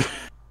breeds.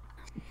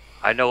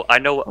 I know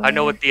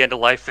what the end of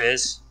life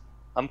is.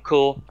 I'm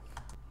cool.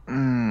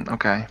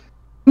 Okay. I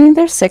mean,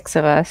 there's 6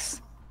 of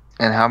us.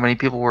 And how many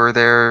people were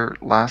there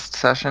last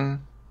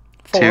session?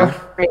 4.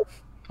 2?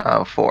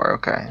 Oh, 4.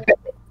 Okay.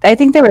 I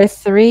think there were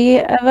 3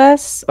 of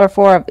us, or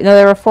 4. No,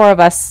 there were 4 of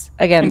us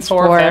And against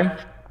 4 of them.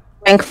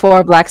 rank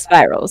 4 black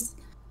spirals.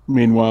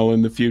 Meanwhile,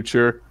 in the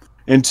future,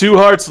 and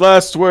Two-Hearts'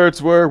 last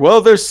words were,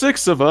 well, there's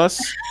 6 of us.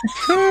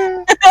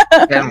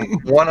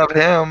 And one of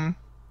him.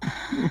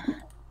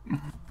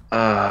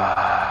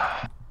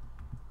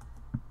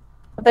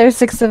 There's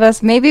 6 of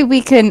us. Maybe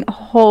we can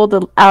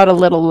hold out a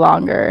little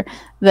longer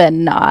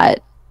than not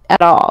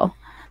at all.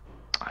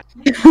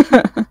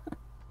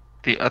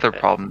 The other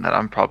problem that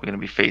I'm probably going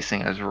to be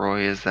facing as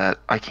Roy is that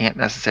I can't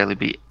necessarily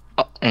be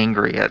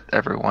angry at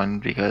everyone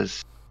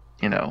because,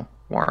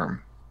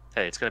 Worm.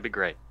 Hey, it's gonna be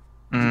great.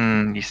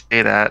 You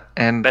say that,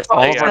 and Best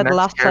all day of ever. our Said next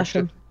last characters,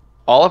 session.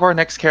 all of our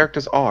next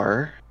characters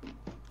are.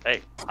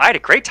 Hey, I had a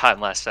great time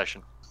last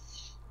session.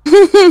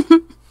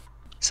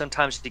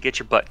 Sometimes you get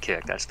your butt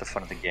kicked. That's the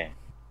fun of the game.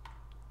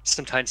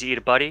 Sometimes you eat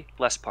a buddy.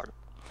 Less part of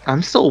it.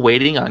 I'm still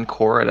waiting on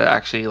Cora to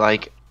actually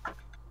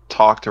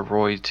talk to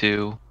Roy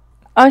too.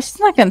 Oh, she's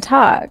not gonna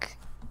talk.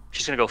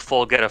 She's gonna go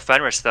full get a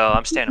Fenris though.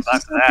 I'm standing by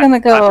She's for that. gonna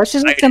go. I'm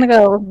She's just excited. gonna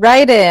go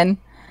right in.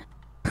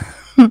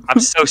 I'm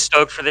so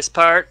stoked for this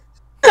part.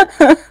 She's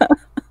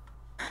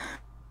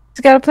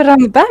got to put it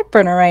on the back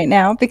burner right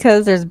now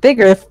because there's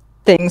bigger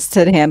things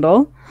to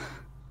handle.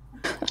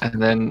 And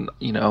then,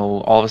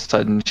 all of a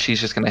sudden, she's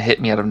just gonna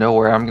hit me out of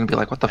nowhere. I'm gonna be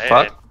like, what the Hey.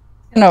 fuck?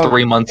 No,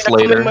 3 months Come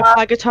in later. with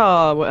my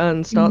guitar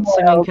and start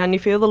singing "Can You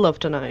Feel the Love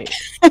Tonight."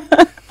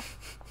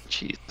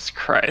 Jesus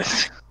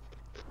Christ.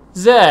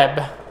 Zeb,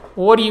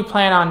 what do you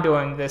plan on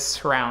doing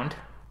this round?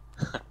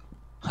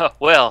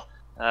 Well,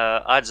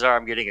 odds are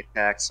I'm getting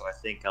attacked, so I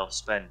think I'll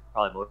spend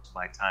probably most of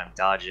my time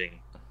dodging,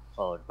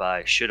 followed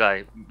by, should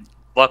I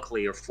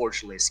luckily or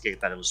fortunately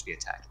escape, that'll just be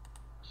attacked.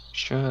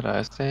 Should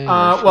I say?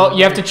 Well,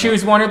 you have to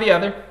choose one or the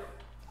other.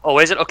 Oh,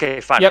 is it? Okay,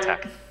 fine, Yep.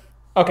 attack.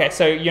 Okay,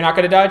 so you're not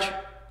gonna dodge?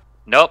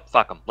 Nope,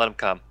 fuck them. Let them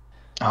come.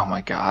 Oh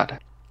my god.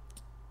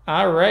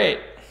 All right.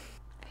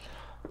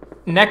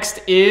 Next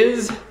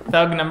is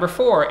Thug number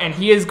 4, and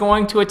he is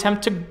going to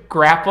attempt to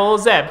grapple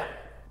Zeb.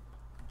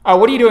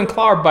 What are you doing,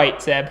 claw or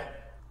bite, Zeb?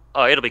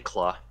 Oh, it'll be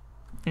claw.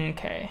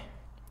 Okay.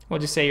 We'll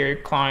just say you're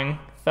clawing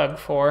Thug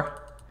 4.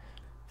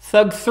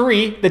 Thug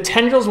 3, the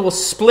tendrils will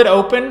split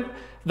open,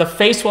 the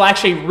face will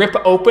actually rip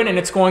open, and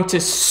it's going to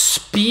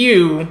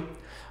spew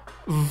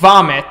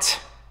vomit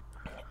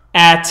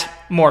at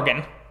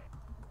Morgan.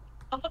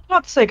 Oh, for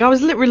God's sake, I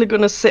was literally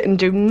going to sit and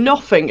do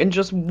nothing and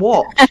just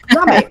watch.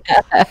 Damn it.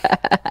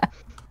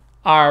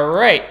 All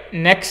right,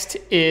 next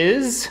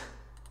is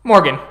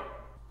Morgan.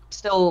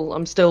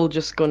 I'm still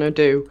just going to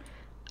do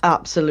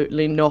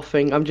absolutely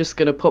nothing. I'm just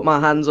going to put my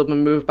hands up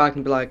and move back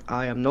and be like,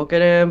 I am not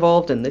getting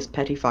involved in this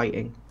petty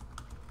fighting.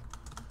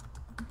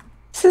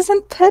 this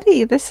isn't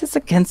petty. This is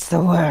against the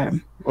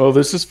worm. Well,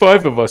 this is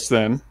 5 of us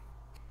then.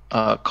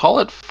 Call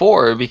it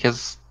 4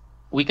 because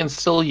we can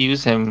still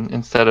use him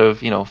instead of,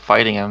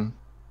 fighting him.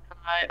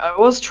 I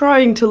was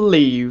trying to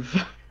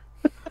leave.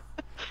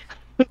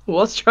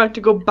 Was trying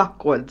to go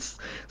backwards.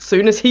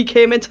 Soon as he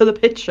came into the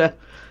picture.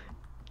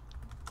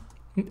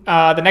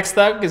 The next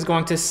Thug is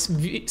going to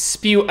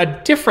spew a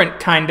different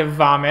kind of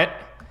vomit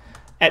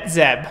at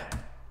Zeb.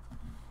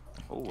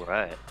 All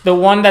right. The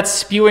one that's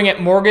spewing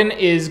at Morgan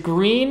is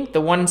green.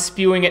 The one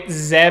spewing at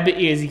Zeb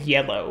is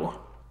yellow.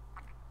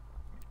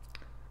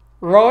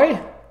 Roy?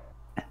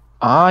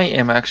 I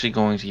am actually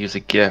going to use a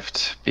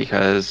gift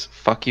because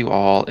fuck you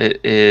all.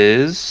 It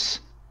is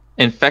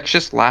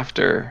infectious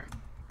laughter.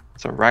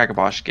 It's a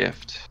Ragabosh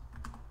gift.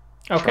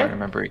 I'm trying to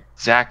remember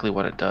exactly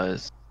what it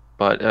does,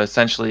 but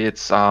essentially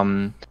it's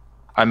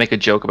I make a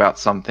joke about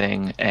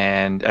something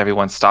and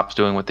everyone stops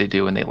doing what they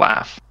do and they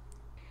laugh.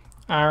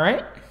 All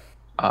right.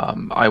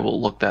 I will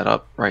look that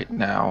up right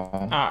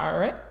now. All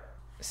right.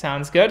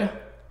 Sounds good.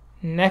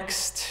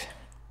 Next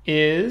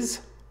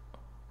is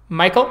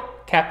Michael.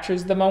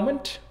 Captures the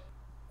moment.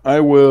 I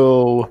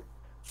will,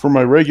 for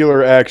my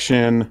regular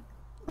action,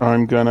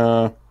 I'm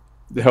gonna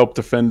help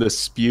defend this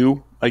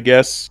spew, I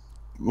guess,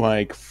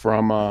 like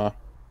from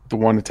the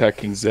one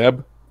attacking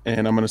Zeb,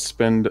 and I'm gonna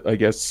spend, I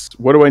guess,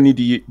 what do I need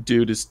to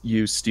do to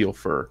use Steel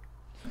Fur?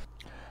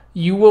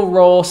 You will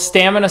roll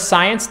Stamina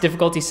Science,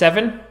 difficulty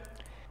 7.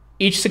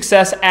 Each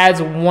success adds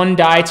 1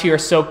 die to your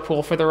soak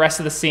pool for the rest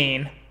of the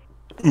scene.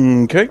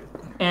 Okay.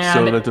 And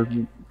So that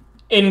doesn't...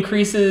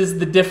 increases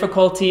the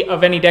difficulty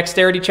of any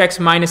dexterity checks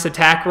minus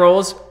attack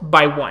rolls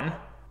by 1.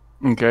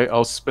 Okay,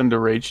 I'll spend a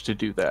rage to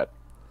do that.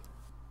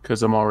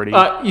 Because I'm already...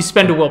 You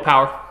spend a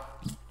willpower.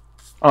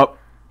 Oh,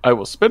 I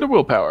will spend a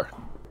willpower.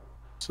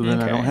 So then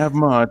I Okay. don't have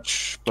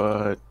much,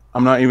 but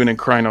I'm not even in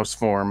Krynos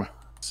form,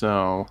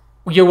 so...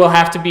 You will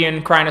have to be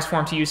in Krynos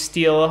form to use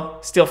Steel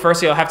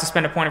first, so you'll have to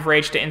spend a point of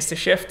rage to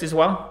insta-shift as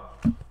well.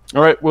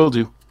 Alright, will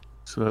do.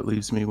 So that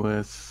leaves me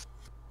with...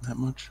 that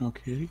much,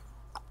 okay.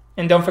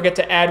 And don't forget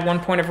to add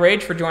 1 point of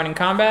rage for joining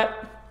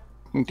combat.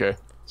 Okay,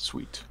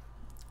 sweet.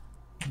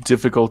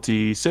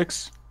 Difficulty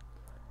 6.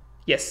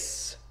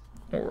 Yes.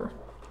 Or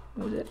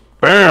was it?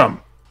 Bam!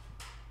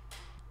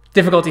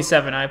 Difficulty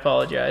 7, I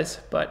apologize.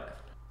 But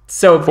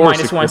so 4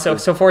 minus 1, so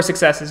successes. 4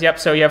 successes. Yep,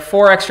 so you have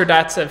 4 extra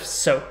dots of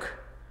soak.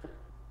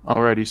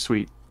 Alrighty,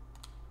 sweet.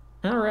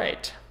 All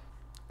right.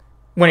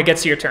 When it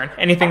gets to your turn,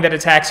 anything that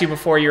attacks you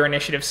before your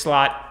initiative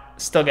slot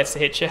still gets to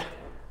hit you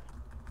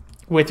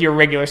with your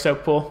regular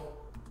soak pool.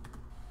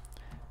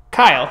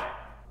 Kyle.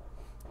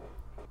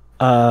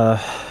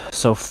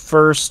 So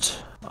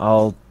first,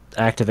 I'll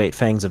activate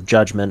Fangs of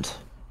Judgment.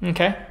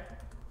 Okay.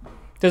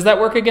 Does that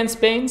work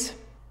against Banes?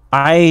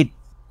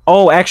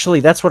 Oh, actually,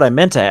 that's what I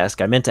meant to ask.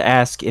 I meant to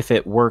ask if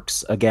it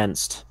works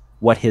against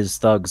what his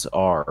thugs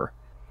are,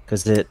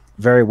 because it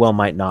very well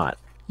might not.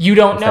 You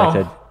don't In fact,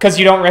 know, because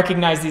you don't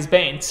recognize these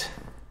Banes.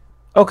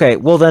 Okay,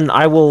 well then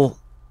I will,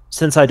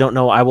 since I don't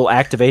know, I will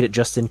activate it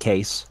just in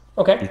case.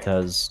 Okay.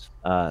 Because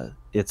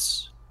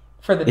it's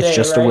For the day, it's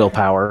just right? a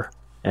willpower,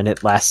 and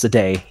it lasts a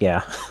day,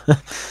 yeah.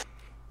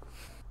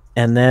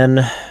 And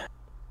then,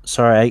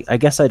 sorry, I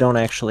guess I don't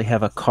actually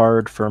have a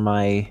card for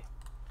my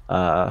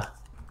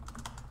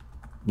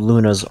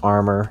Luna's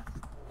armor,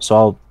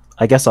 so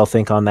I guess I'll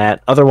think on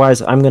that.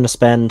 Otherwise, I'm going to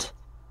spend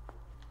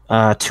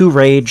 2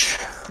 rage.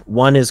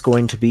 1 is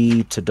going to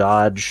be to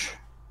dodge,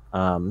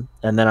 and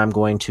then I'm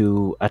going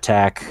to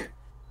attack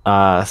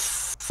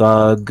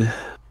Thug.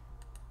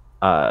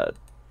 I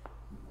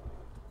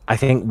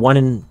think 1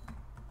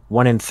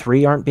 and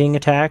 3 aren't being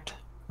attacked,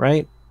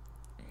 right?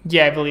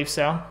 Yeah, I believe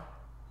so.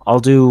 I'll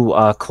do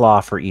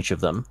Claw for each of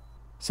them.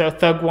 So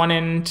Thug 1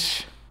 and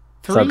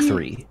 3? Thug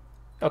 3.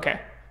 Okay.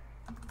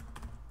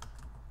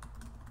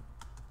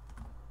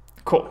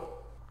 Cool.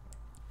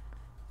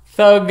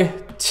 Thug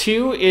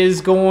 2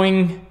 is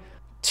going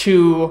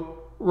to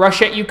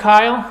rush at you,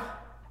 Kyle,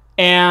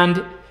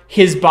 and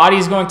his body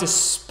is going to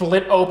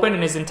split open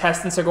and his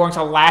intestines are going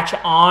to latch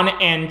on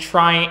and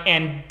try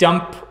and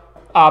dump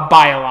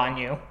bile on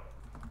you.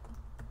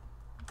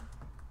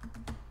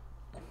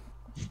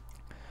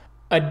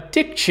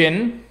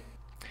 Addiction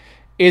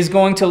is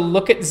going to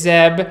look at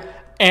Zeb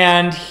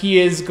and he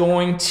is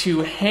going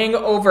to hang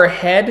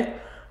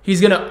overhead. He's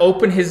going to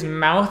open his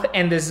mouth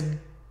and this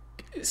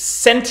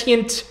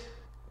sentient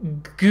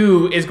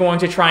goo is going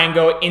to try and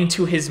go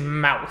into his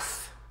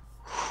mouth.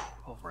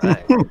 All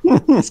right.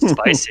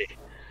 Spicy.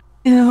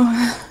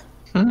 Ew.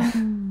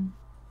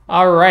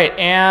 All right,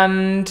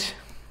 and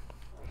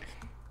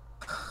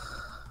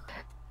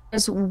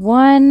There's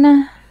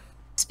one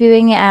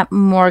spewing at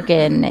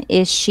Morgan.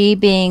 Is she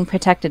being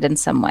protected in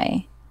some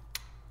way?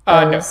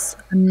 no.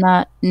 I'm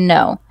not.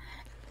 No.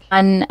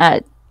 On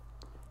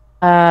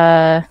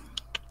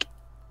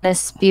is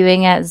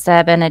spewing at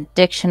Zeb, and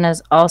Addiction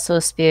is also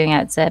spewing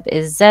at Zeb.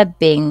 Is Zeb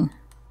being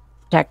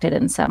protected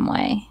in some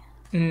way?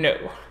 No.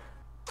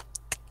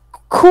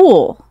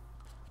 Cool.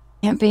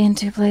 Can't be in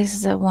 2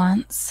 places at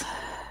once.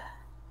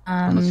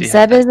 Unless you have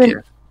Zeb that isn't.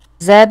 gear.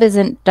 Zeb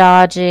isn't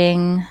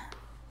dodging.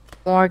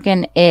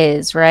 Morgan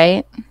is,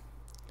 right?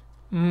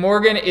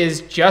 Morgan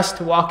is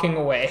just walking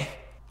away.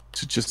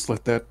 To just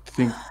let that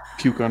thing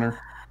puke on her.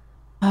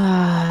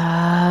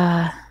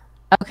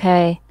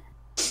 Okay.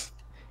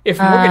 If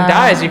Morgan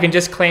dies, you can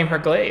just claim her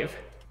glaive.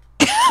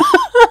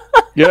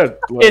 Yeah.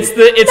 Like,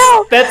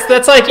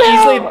 That's like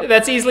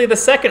easily the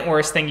second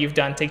worst thing you've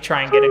done to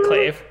try and get a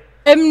clave.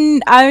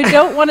 I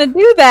don't want to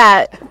do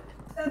that.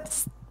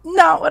 That's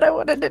not what I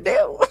wanted to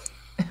do.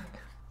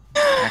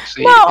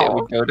 Actually, No. it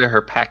would go to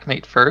her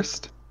packmate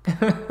first.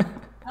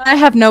 I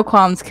have no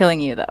qualms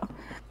killing you, though.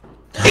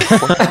 You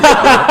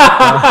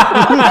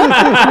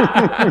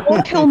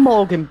won't kill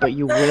Morgan, but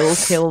you will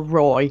kill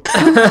Roy.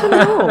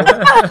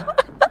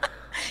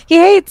 He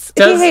hates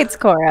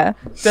Cora.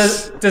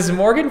 Does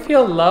Morgan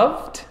feel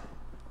loved?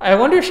 I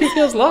wonder if she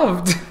feels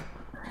loved.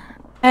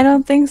 I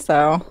don't think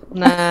so.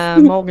 Nah,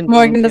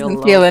 Morgan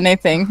doesn't feel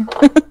anything.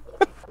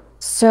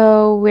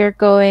 So we're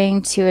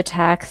going to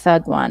attack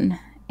Thug 1,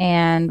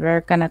 and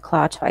we're going to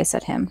claw twice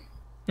at him.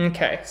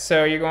 Okay,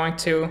 so you're going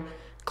to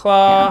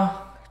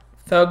claw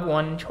Thug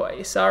 1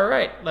 twice. All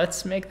right,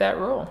 let's make that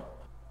roll.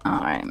 All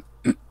right.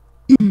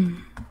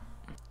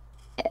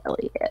 Hell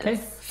yes. Okay,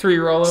 3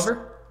 roll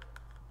over.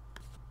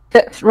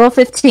 Roll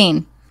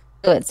 15.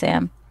 Do it,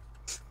 Sam.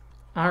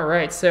 All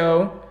right,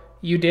 so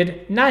you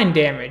did 9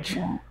 damage.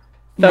 Thug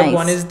Nice.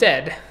 1 is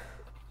dead.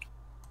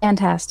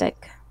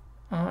 Fantastic.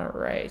 All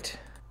right.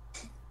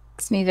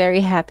 Makes me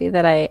very happy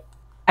that I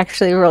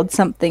actually rolled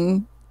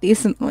something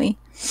decently.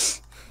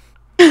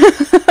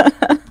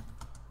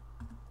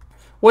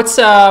 What's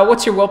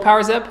your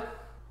willpower, Zeb?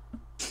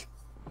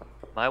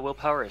 My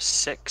willpower is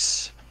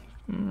 6.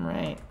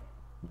 Right.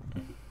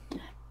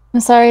 I'm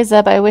sorry,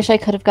 Zeb. I wish I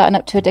could have gotten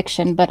up to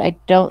addiction, but I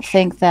don't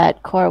think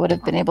that Cora would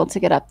have been able to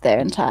get up there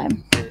in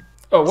time.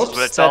 Oh, This is what whoops,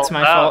 it's all that's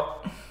my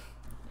about. fault.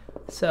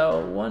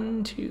 So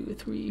 1, 2,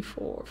 3,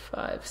 4,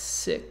 5,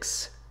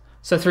 6.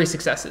 So 3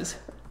 successes.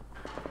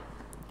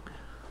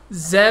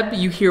 Zeb,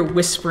 you hear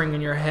whispering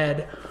in your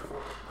head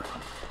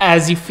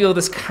as you feel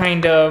this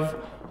kind of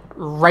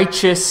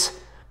righteous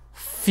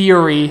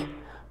fury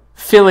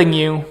filling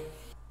you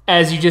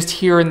as you just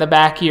hear in the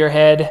back of your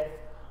head,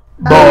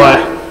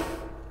 "Boy,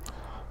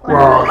 we're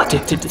all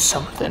addicted to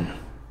something.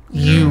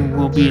 You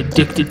will be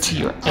addicted to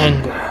your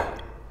anger,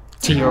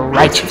 to your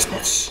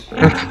righteousness.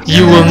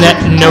 You will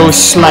let no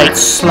slight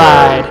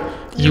slide.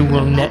 You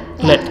will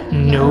let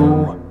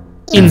no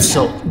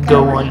insult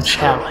go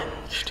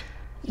unchallenged.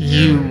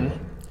 You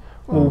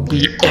will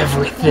be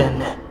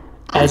everything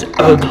as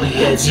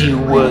ugly as you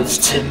was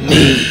to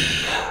me.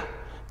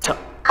 To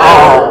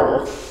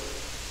all."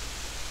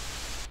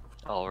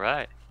 All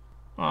right.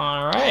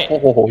 All right.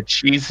 Oh,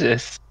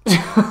 Jesus.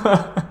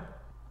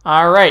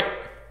 All right.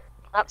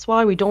 That's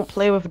why we don't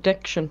play with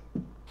addiction.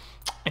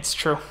 It's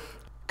true.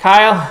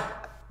 Kyle,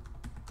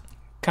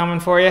 coming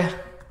for you?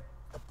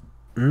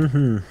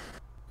 Mm-hmm.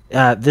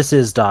 This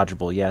is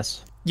dodgeable,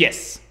 yes.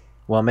 Yes.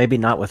 Well, maybe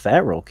not with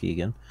that roll,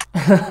 Keegan.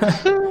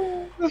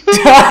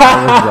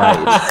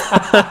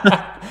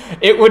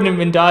 It wouldn't have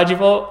been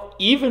dodgeable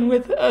even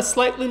with a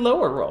slightly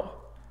lower roll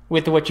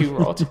with what you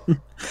rolled.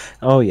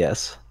 Oh,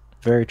 yes.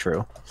 Very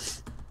true.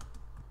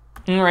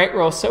 All right,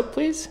 roll soak,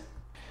 please.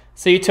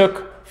 So you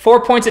took 4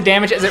 points of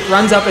damage as it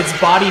runs up, its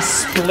body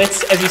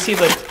splits as you see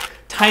the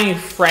tiny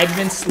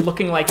fragments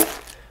looking like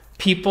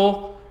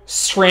people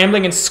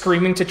scrambling and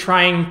screaming to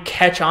try and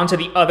catch onto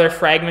the other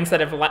fragments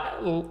that have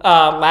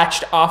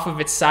latched off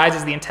of its sides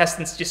as the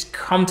intestines just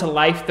come to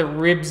life, the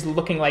ribs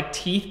looking like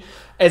teeth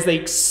as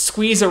they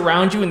squeeze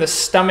around you and the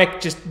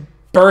stomach just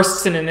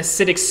bursts in an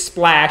acidic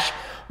splash,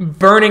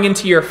 burning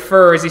into your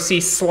fur as you see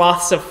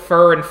swaths of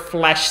fur and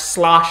flesh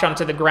slosh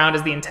onto the ground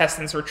as the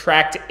intestines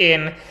retract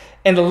in,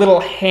 and the little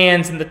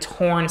hands in the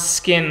torn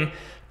skin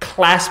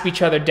clasp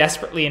each other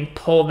desperately and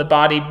pull the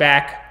body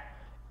back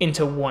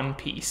into one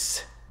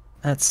piece.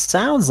 That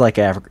sounds like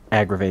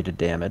aggravated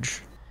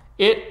damage.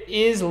 It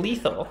is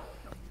lethal.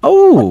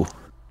 Oh!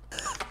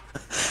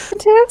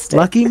 Fantastic.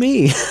 Lucky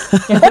me.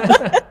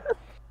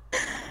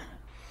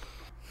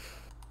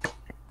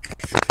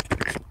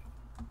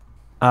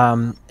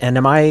 And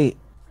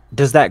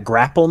does that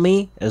grapple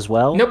me as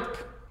well? Nope.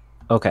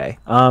 Okay.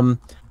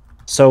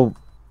 So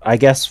I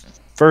guess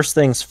first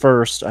things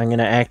first, I'm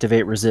gonna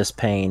activate resist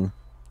pain.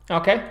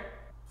 Okay.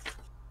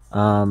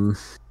 And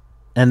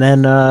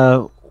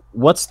then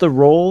what's the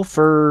roll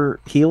for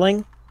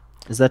healing?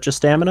 Is that just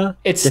stamina?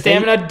 It's Defate?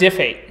 stamina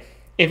defate.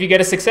 If you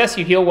get a success,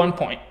 you heal 1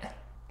 point.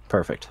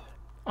 Perfect.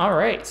 All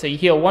right, so you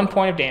heal 1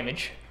 point of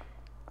damage.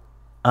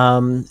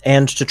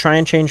 And to try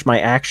and change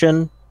my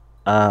action,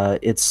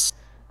 it's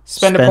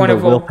Spend a point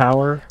of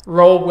willpower.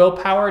 Roll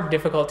willpower,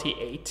 difficulty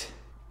 8.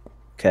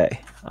 Okay,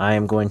 I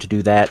am going to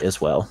do that as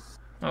well.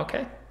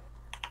 Okay.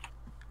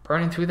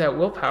 Burning through that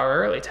willpower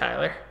early,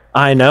 Tyler.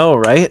 I know,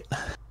 right?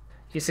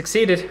 You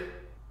succeeded.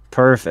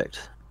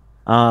 Perfect.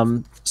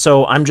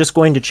 So I'm just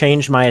going to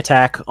change my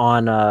attack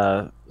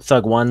on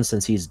Thug 1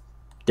 since he's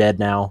dead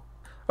now.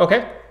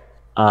 Okay.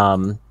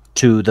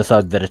 To the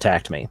thug that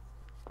attacked me.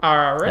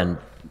 All right. And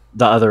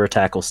the other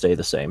attack will stay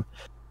the same.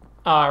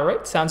 All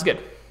right, sounds good.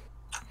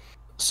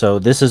 So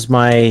this is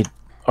my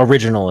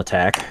original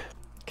attack.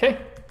 Okay.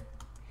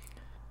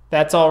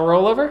 That's all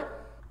rollover?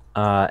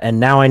 And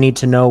now I need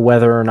to know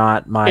whether or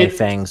not my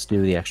fangs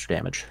do the extra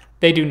damage.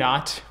 They do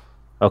not.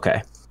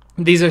 Okay.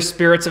 These are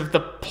spirits of the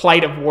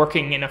plight of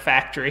working in a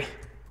factory.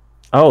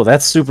 Oh,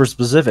 that's super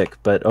specific,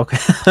 but okay.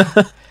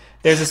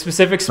 There's a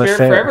specific But spirit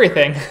fair. for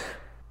everything.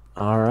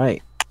 All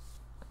right.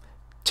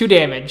 2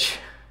 damage.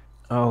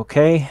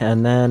 Okay,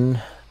 and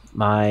then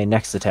my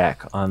next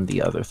attack on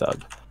the other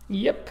thug.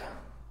 Yep.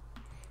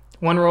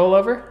 One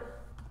rollover.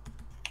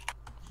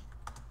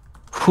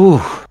 Whew.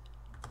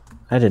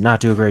 I did not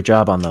do a great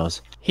job on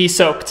those. He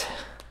soaked.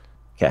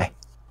 Okay.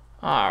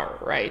 All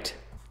right.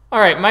 All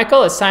right,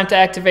 Michael, it's time to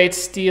activate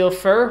Steel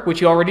Fur,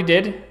 which you already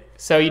did.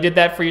 So you did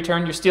that for your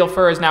turn. Your Steel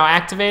Fur is now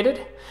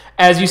activated.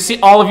 As you see,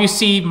 all of you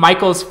see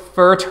Michael's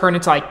fur turn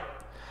into like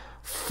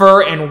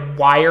fur and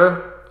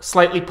wire,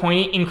 slightly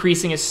pointy,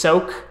 increasing his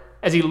soak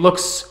as he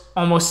looks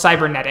almost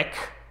cybernetic.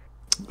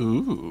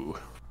 Ooh,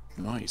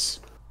 nice.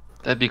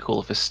 That'd be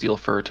cool if his steel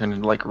fur turned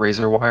into like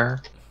razor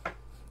wire.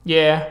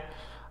 Yeah.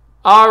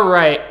 All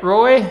right,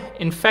 Roy,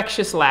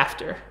 infectious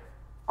laughter.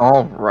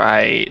 All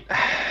right.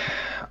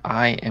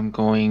 I am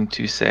going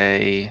to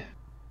say,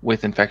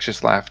 with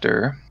infectious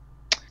laughter,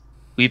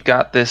 we've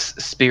got this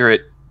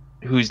spirit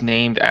who's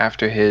named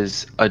after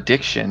his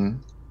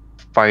addiction,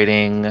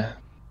 fighting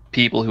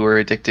people who are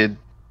addicted,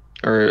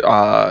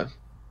 or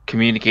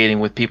communicating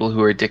with people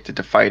who are addicted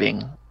to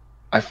fighting.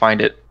 I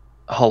find it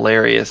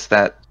hilarious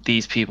that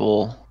these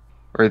people,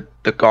 or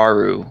the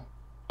Garu,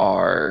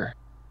 are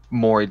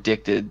more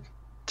addicted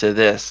to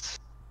this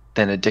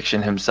than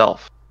addiction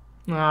himself.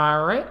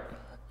 All right.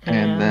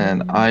 And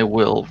then I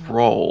will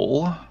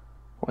roll.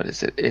 What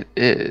is it? It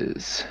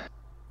is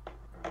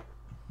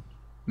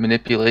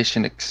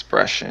manipulation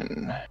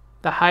expression.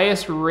 The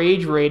highest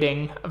rage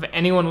rating of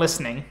anyone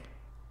listening.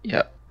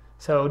 Yep.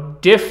 So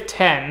diff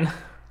 10.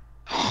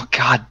 Oh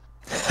God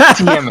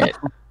damn it.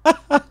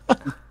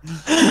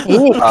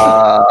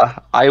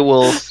 I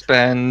will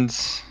spend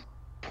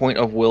point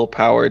of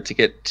willpower to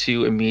get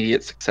 2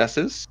 immediate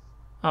successes.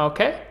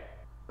 Okay.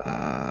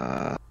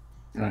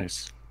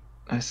 Nice.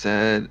 I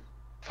said,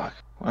 fuck,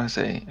 what did I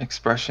say?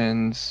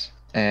 Expressions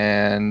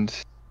and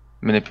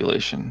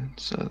manipulation.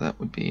 So that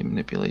would be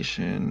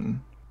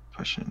manipulation,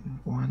 expression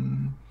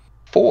 1,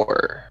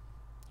 4.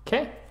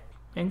 Okay.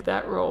 Make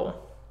that roll.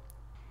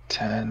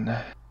 10.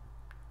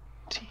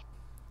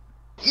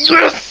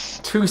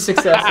 Yes! 2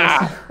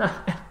 successes.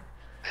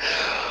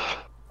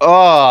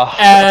 Oh,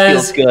 that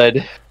feels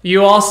good.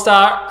 You all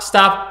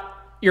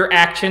stop your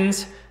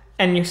actions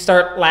and you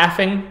start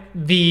laughing.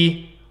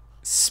 The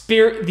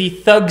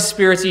thug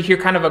spirits, you hear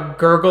kind of a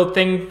gurgle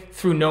thing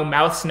through no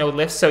mouths, no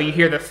lips. So you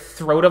hear the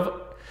throat of,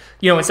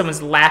 when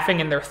someone's laughing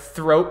in their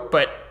throat,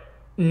 but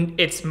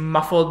it's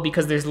muffled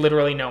because there's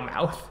literally no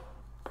mouth.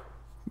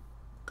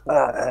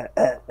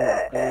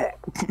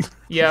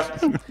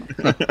 Yep.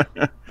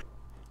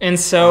 And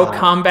so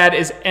combat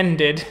is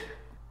ended.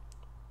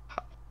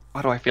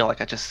 Why do I feel like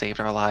I just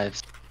saved our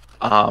lives?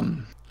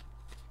 You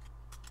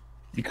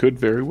could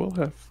very well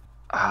have.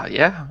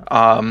 Yeah.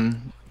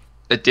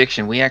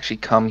 Addiction. We actually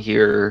come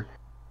here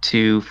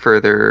to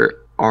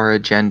further our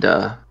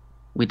agenda.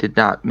 We did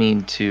not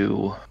mean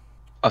to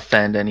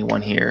offend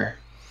anyone here.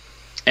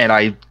 And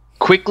I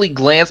quickly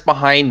glance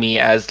behind me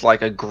as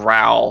like a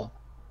growl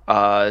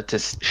to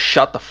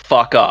shut the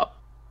fuck up.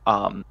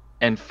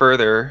 And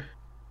further,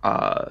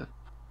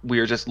 we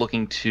are just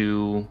looking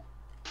to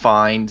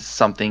find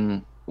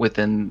something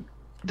within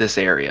this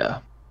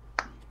area.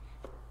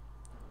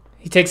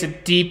 He takes a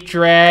deep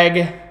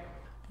drag,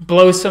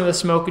 blows some of the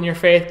smoke in your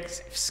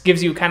face,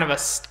 gives you kind of a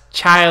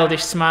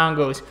childish smile and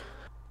goes,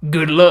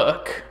 "Good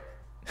luck."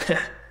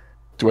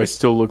 Do I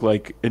still look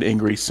like an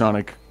angry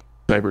Sonic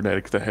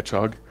Cybernetic the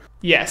Hedgehog?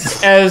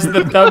 Yes, as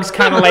the thugs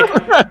kind of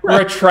like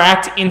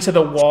retract into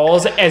the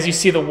walls, as you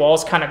see the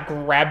walls kind of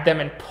grab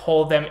them and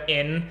pull them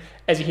in,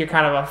 as you hear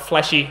kind of a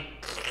fleshy.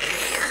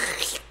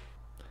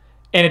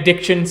 And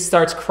addiction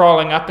starts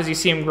crawling up as you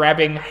see him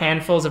grabbing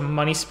handfuls of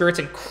money spirits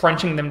and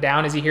crunching them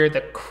down as you hear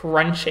the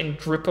crunch and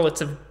driplets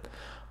of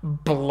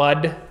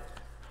blood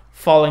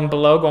falling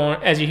below,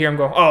 going as you hear him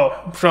go,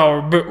 "Oh, sorry,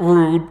 a bit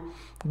rude.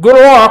 Good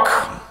luck."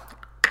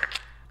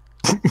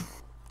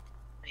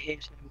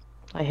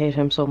 I hate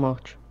him so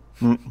much.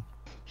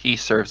 He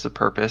serves a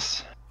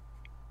purpose.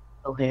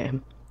 I'll hate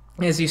him.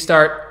 As you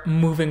start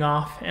moving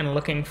off and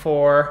looking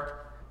for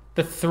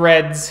the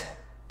threads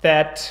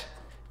that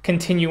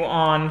continue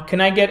on,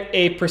 can I get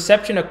a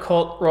perception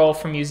occult roll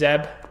from you,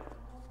 Zeb?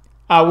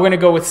 We're going to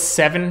go with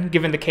 7,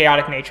 given the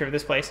chaotic nature of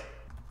this place.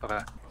 Okay.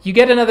 You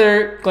get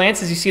another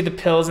glance as you see the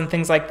pills and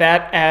things like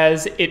that,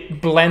 as it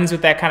blends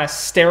with that kind of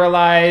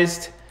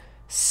sterilized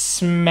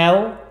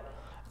smell.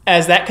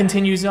 As that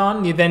continues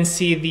on, you then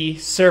see the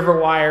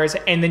server wires,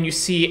 and then you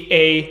see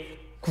a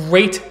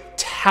great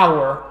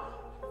tower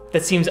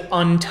that seems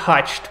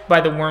untouched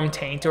by the worm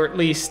taint, or at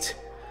least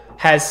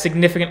has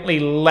significantly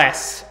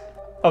less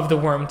of the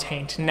worm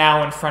taint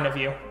now in front of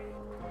you.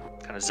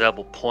 Kind of Zeb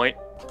will point.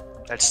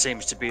 That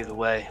seems to be the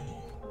way.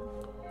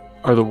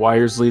 Are the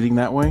wires leading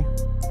that way?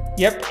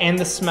 Yep, and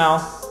the smell.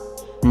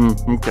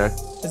 Okay.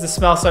 As the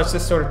smell starts to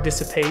sort of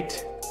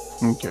dissipate.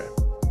 Okay.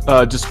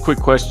 Just a quick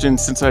question.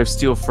 Since I have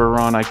steel fur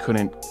on, I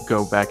couldn't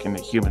go back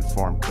into human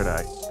form, could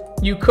I?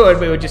 You could,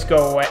 but it would just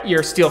go away.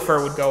 Your steel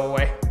fur would go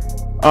away.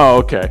 Oh,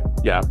 okay.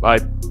 Yeah,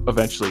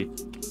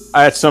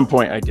 at some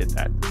point I did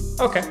that.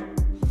 Okay.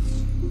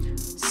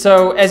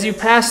 So as you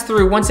pass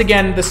through, once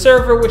again, the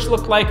server, which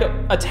looked like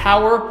a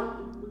tower,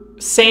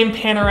 same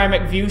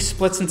panoramic view,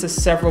 splits into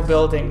several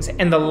buildings,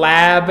 and the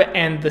lab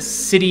and the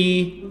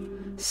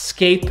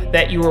cityscape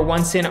that you were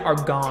once in are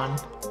gone,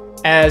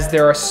 as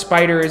there are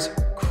spiders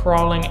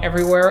crawling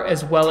everywhere,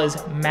 as well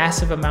as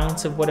massive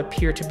amounts of what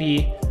appear to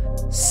be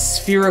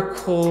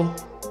spherical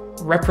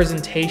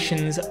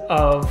representations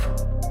of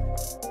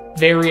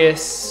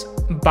various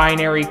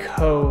binary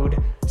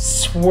code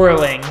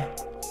swirling.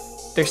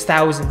 There's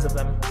thousands of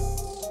them.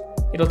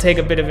 It'll take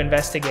a bit of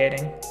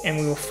investigating, and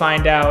we will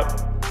find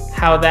out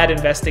how that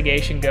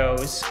investigation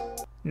goes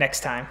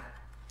next time.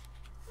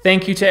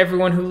 Thank you to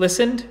everyone who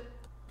listened.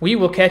 We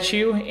will catch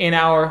you in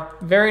our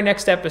very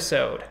next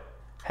episode.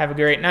 Have a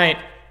great night.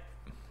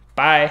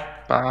 Bye.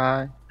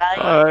 Bye.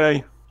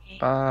 Bye.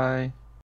 Bye.